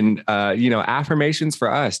that. And, affirmations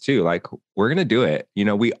for us too. Like, we're going to do it. You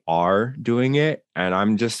know, we are doing it. And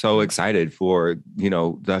I'm just so excited for,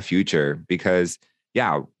 the future because,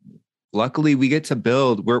 luckily, we get to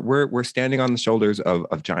build. We're standing on the shoulders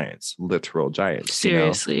of giants, literal giants.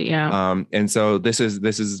 Seriously, yeah. And so this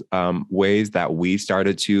is ways that we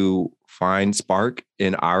started to find spark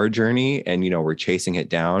in our journey, and we're chasing it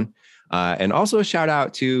down. And also a shout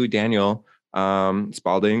out to Daniel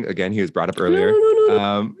Spalding. Again, he was brought up earlier.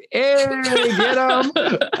 Hey, get him!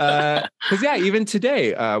 Because even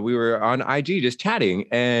today we were on IG just chatting,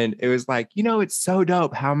 and it was like, it's so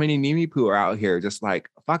dope how many Nimi Poo are out here just like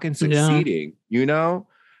fucking succeeding,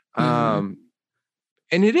 Mm-hmm.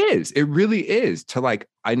 And it really is to like,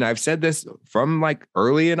 and I've said this from like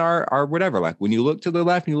early in our whatever, like when you look to the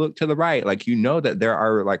left and you look to the right, like, that there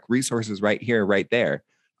are like resources right here, right there.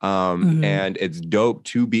 And it's dope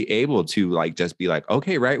to be able to like, just be like,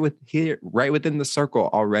 okay, right within the circle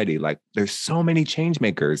already. Like there's so many change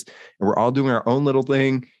makers and we're all doing our own little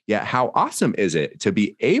thing. Yeah. How awesome is it to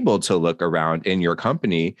be able to look around in your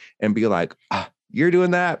company and be like, you're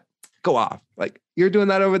doing that, go off. Like you're doing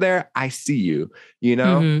that over there. I see you,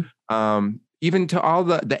 even to all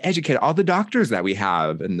the educated, all the doctors that we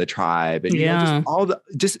have in the tribe and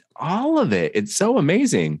just all of it. It's so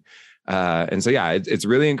amazing. And so, it's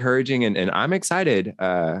really encouraging and I'm excited.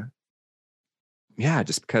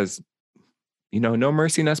 Just because, no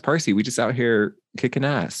mercy, less Percy. We just out here kicking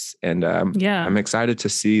ass. And I'm excited to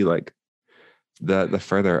see like the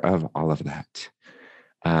further of all of that.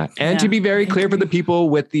 And to be very clear for the people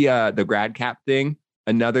with the grad cap thing,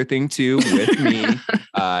 another thing too with me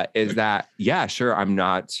is that, sure, I'm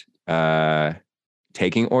not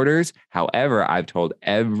taking orders. However, I've told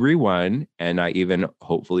everyone, and I even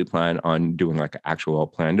hopefully plan on doing like an actual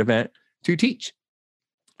planned event to teach.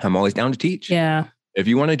 I'm always down to teach. Yeah. If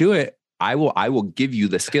you want to do it, I will give you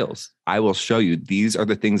the skills. I will show you these are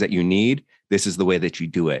the things that you need. This is the way that you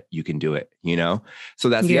do it. You can do it, So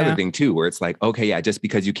that's the other thing too, where it's like, okay, just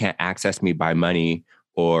because you can't access me by money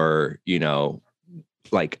or,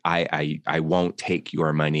 like I won't take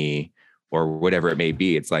your money or whatever it may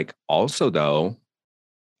be. It's like, also though,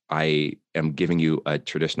 I am giving you a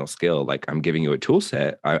traditional skill. Like I'm giving you a tool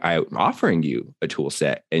set. I'm offering you a tool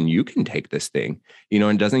set and you can take this thing, and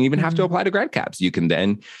it doesn't even have to apply to grad caps. You can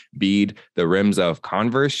then bead the rims of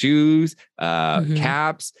Converse shoes,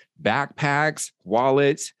 caps, backpacks,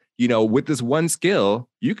 wallets, with this one skill,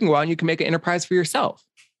 you can go out and you can make an enterprise for yourself.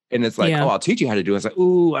 And it's like, I'll teach you how to do it. It's like,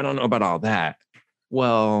 ooh, I don't know about all that.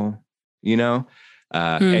 Well,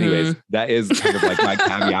 anyways, that is kind of like my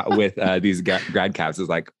caveat with these grad caps is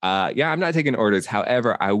like, I'm not taking orders.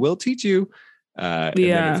 However, I will teach you. And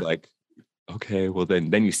then it's like, okay, well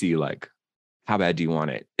then you see like, how bad do you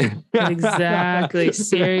want it? Exactly.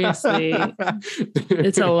 Seriously.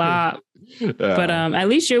 It's a lot. But at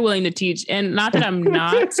least you're willing to teach. And not that I'm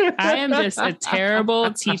not, I am just a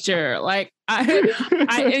terrible teacher. Like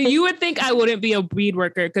you would think I wouldn't be a bead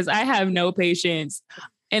worker because I have no patience.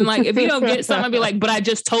 And like, if you don't get something, I'd be like, but I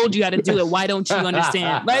just told you how to do it. Why don't you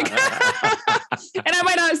understand? Like, and I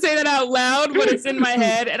might not say that out loud, but it's in my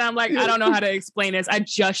head. And I'm like, I don't know how to explain this. I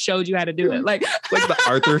just showed you how to do it. Like the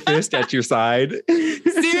Arthur fist at your side.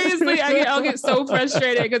 Seriously, I'll get so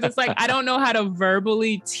frustrated because it's like, I don't know how to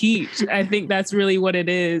verbally teach. I think that's really what it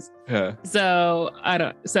is. Yeah. So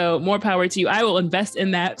more power to you. I will invest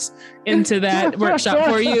into that workshop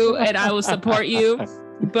for you and I will support you.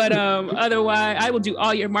 But otherwise, I will do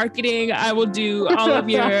all your marketing. I will do all of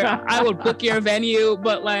I will book your venue.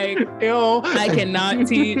 But like, I cannot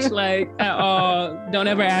teach like at all. Don't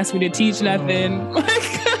ever ask me to teach nothing.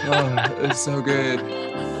 It's so good.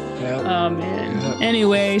 Yep. Oh man. Yep.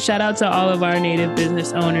 Anyway, shout out to all of our Native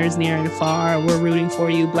business owners near and far. We're rooting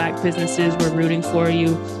for you. Black businesses, we're rooting for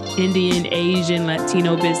you. Indian, Asian,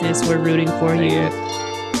 Latino business, we're rooting for you.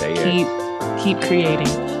 Keep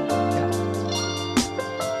creating.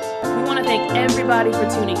 Thank everybody for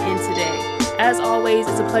tuning in today. As always,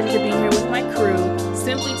 it's a pleasure to be here with my crew,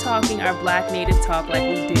 simply talking our Black Native talk like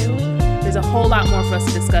we do. There's a whole lot more for us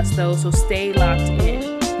to discuss though, so stay locked in.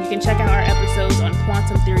 You can check out our episodes on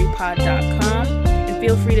quantumtheorypod.com and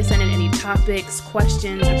feel free to send in any topics,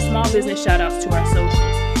 questions, or small business shout outs to our socials,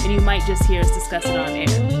 and you might just hear us discuss it on air.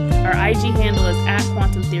 Our IG handle is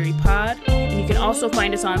 @quantumtheorypod, and you can also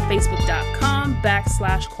find us on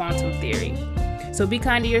facebook.com/quantumtheory. So be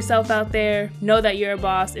kind to yourself out there, know that you're a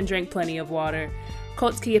boss, and drink plenty of water.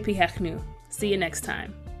 Kotskiya Pihechnu. See you next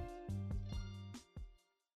time.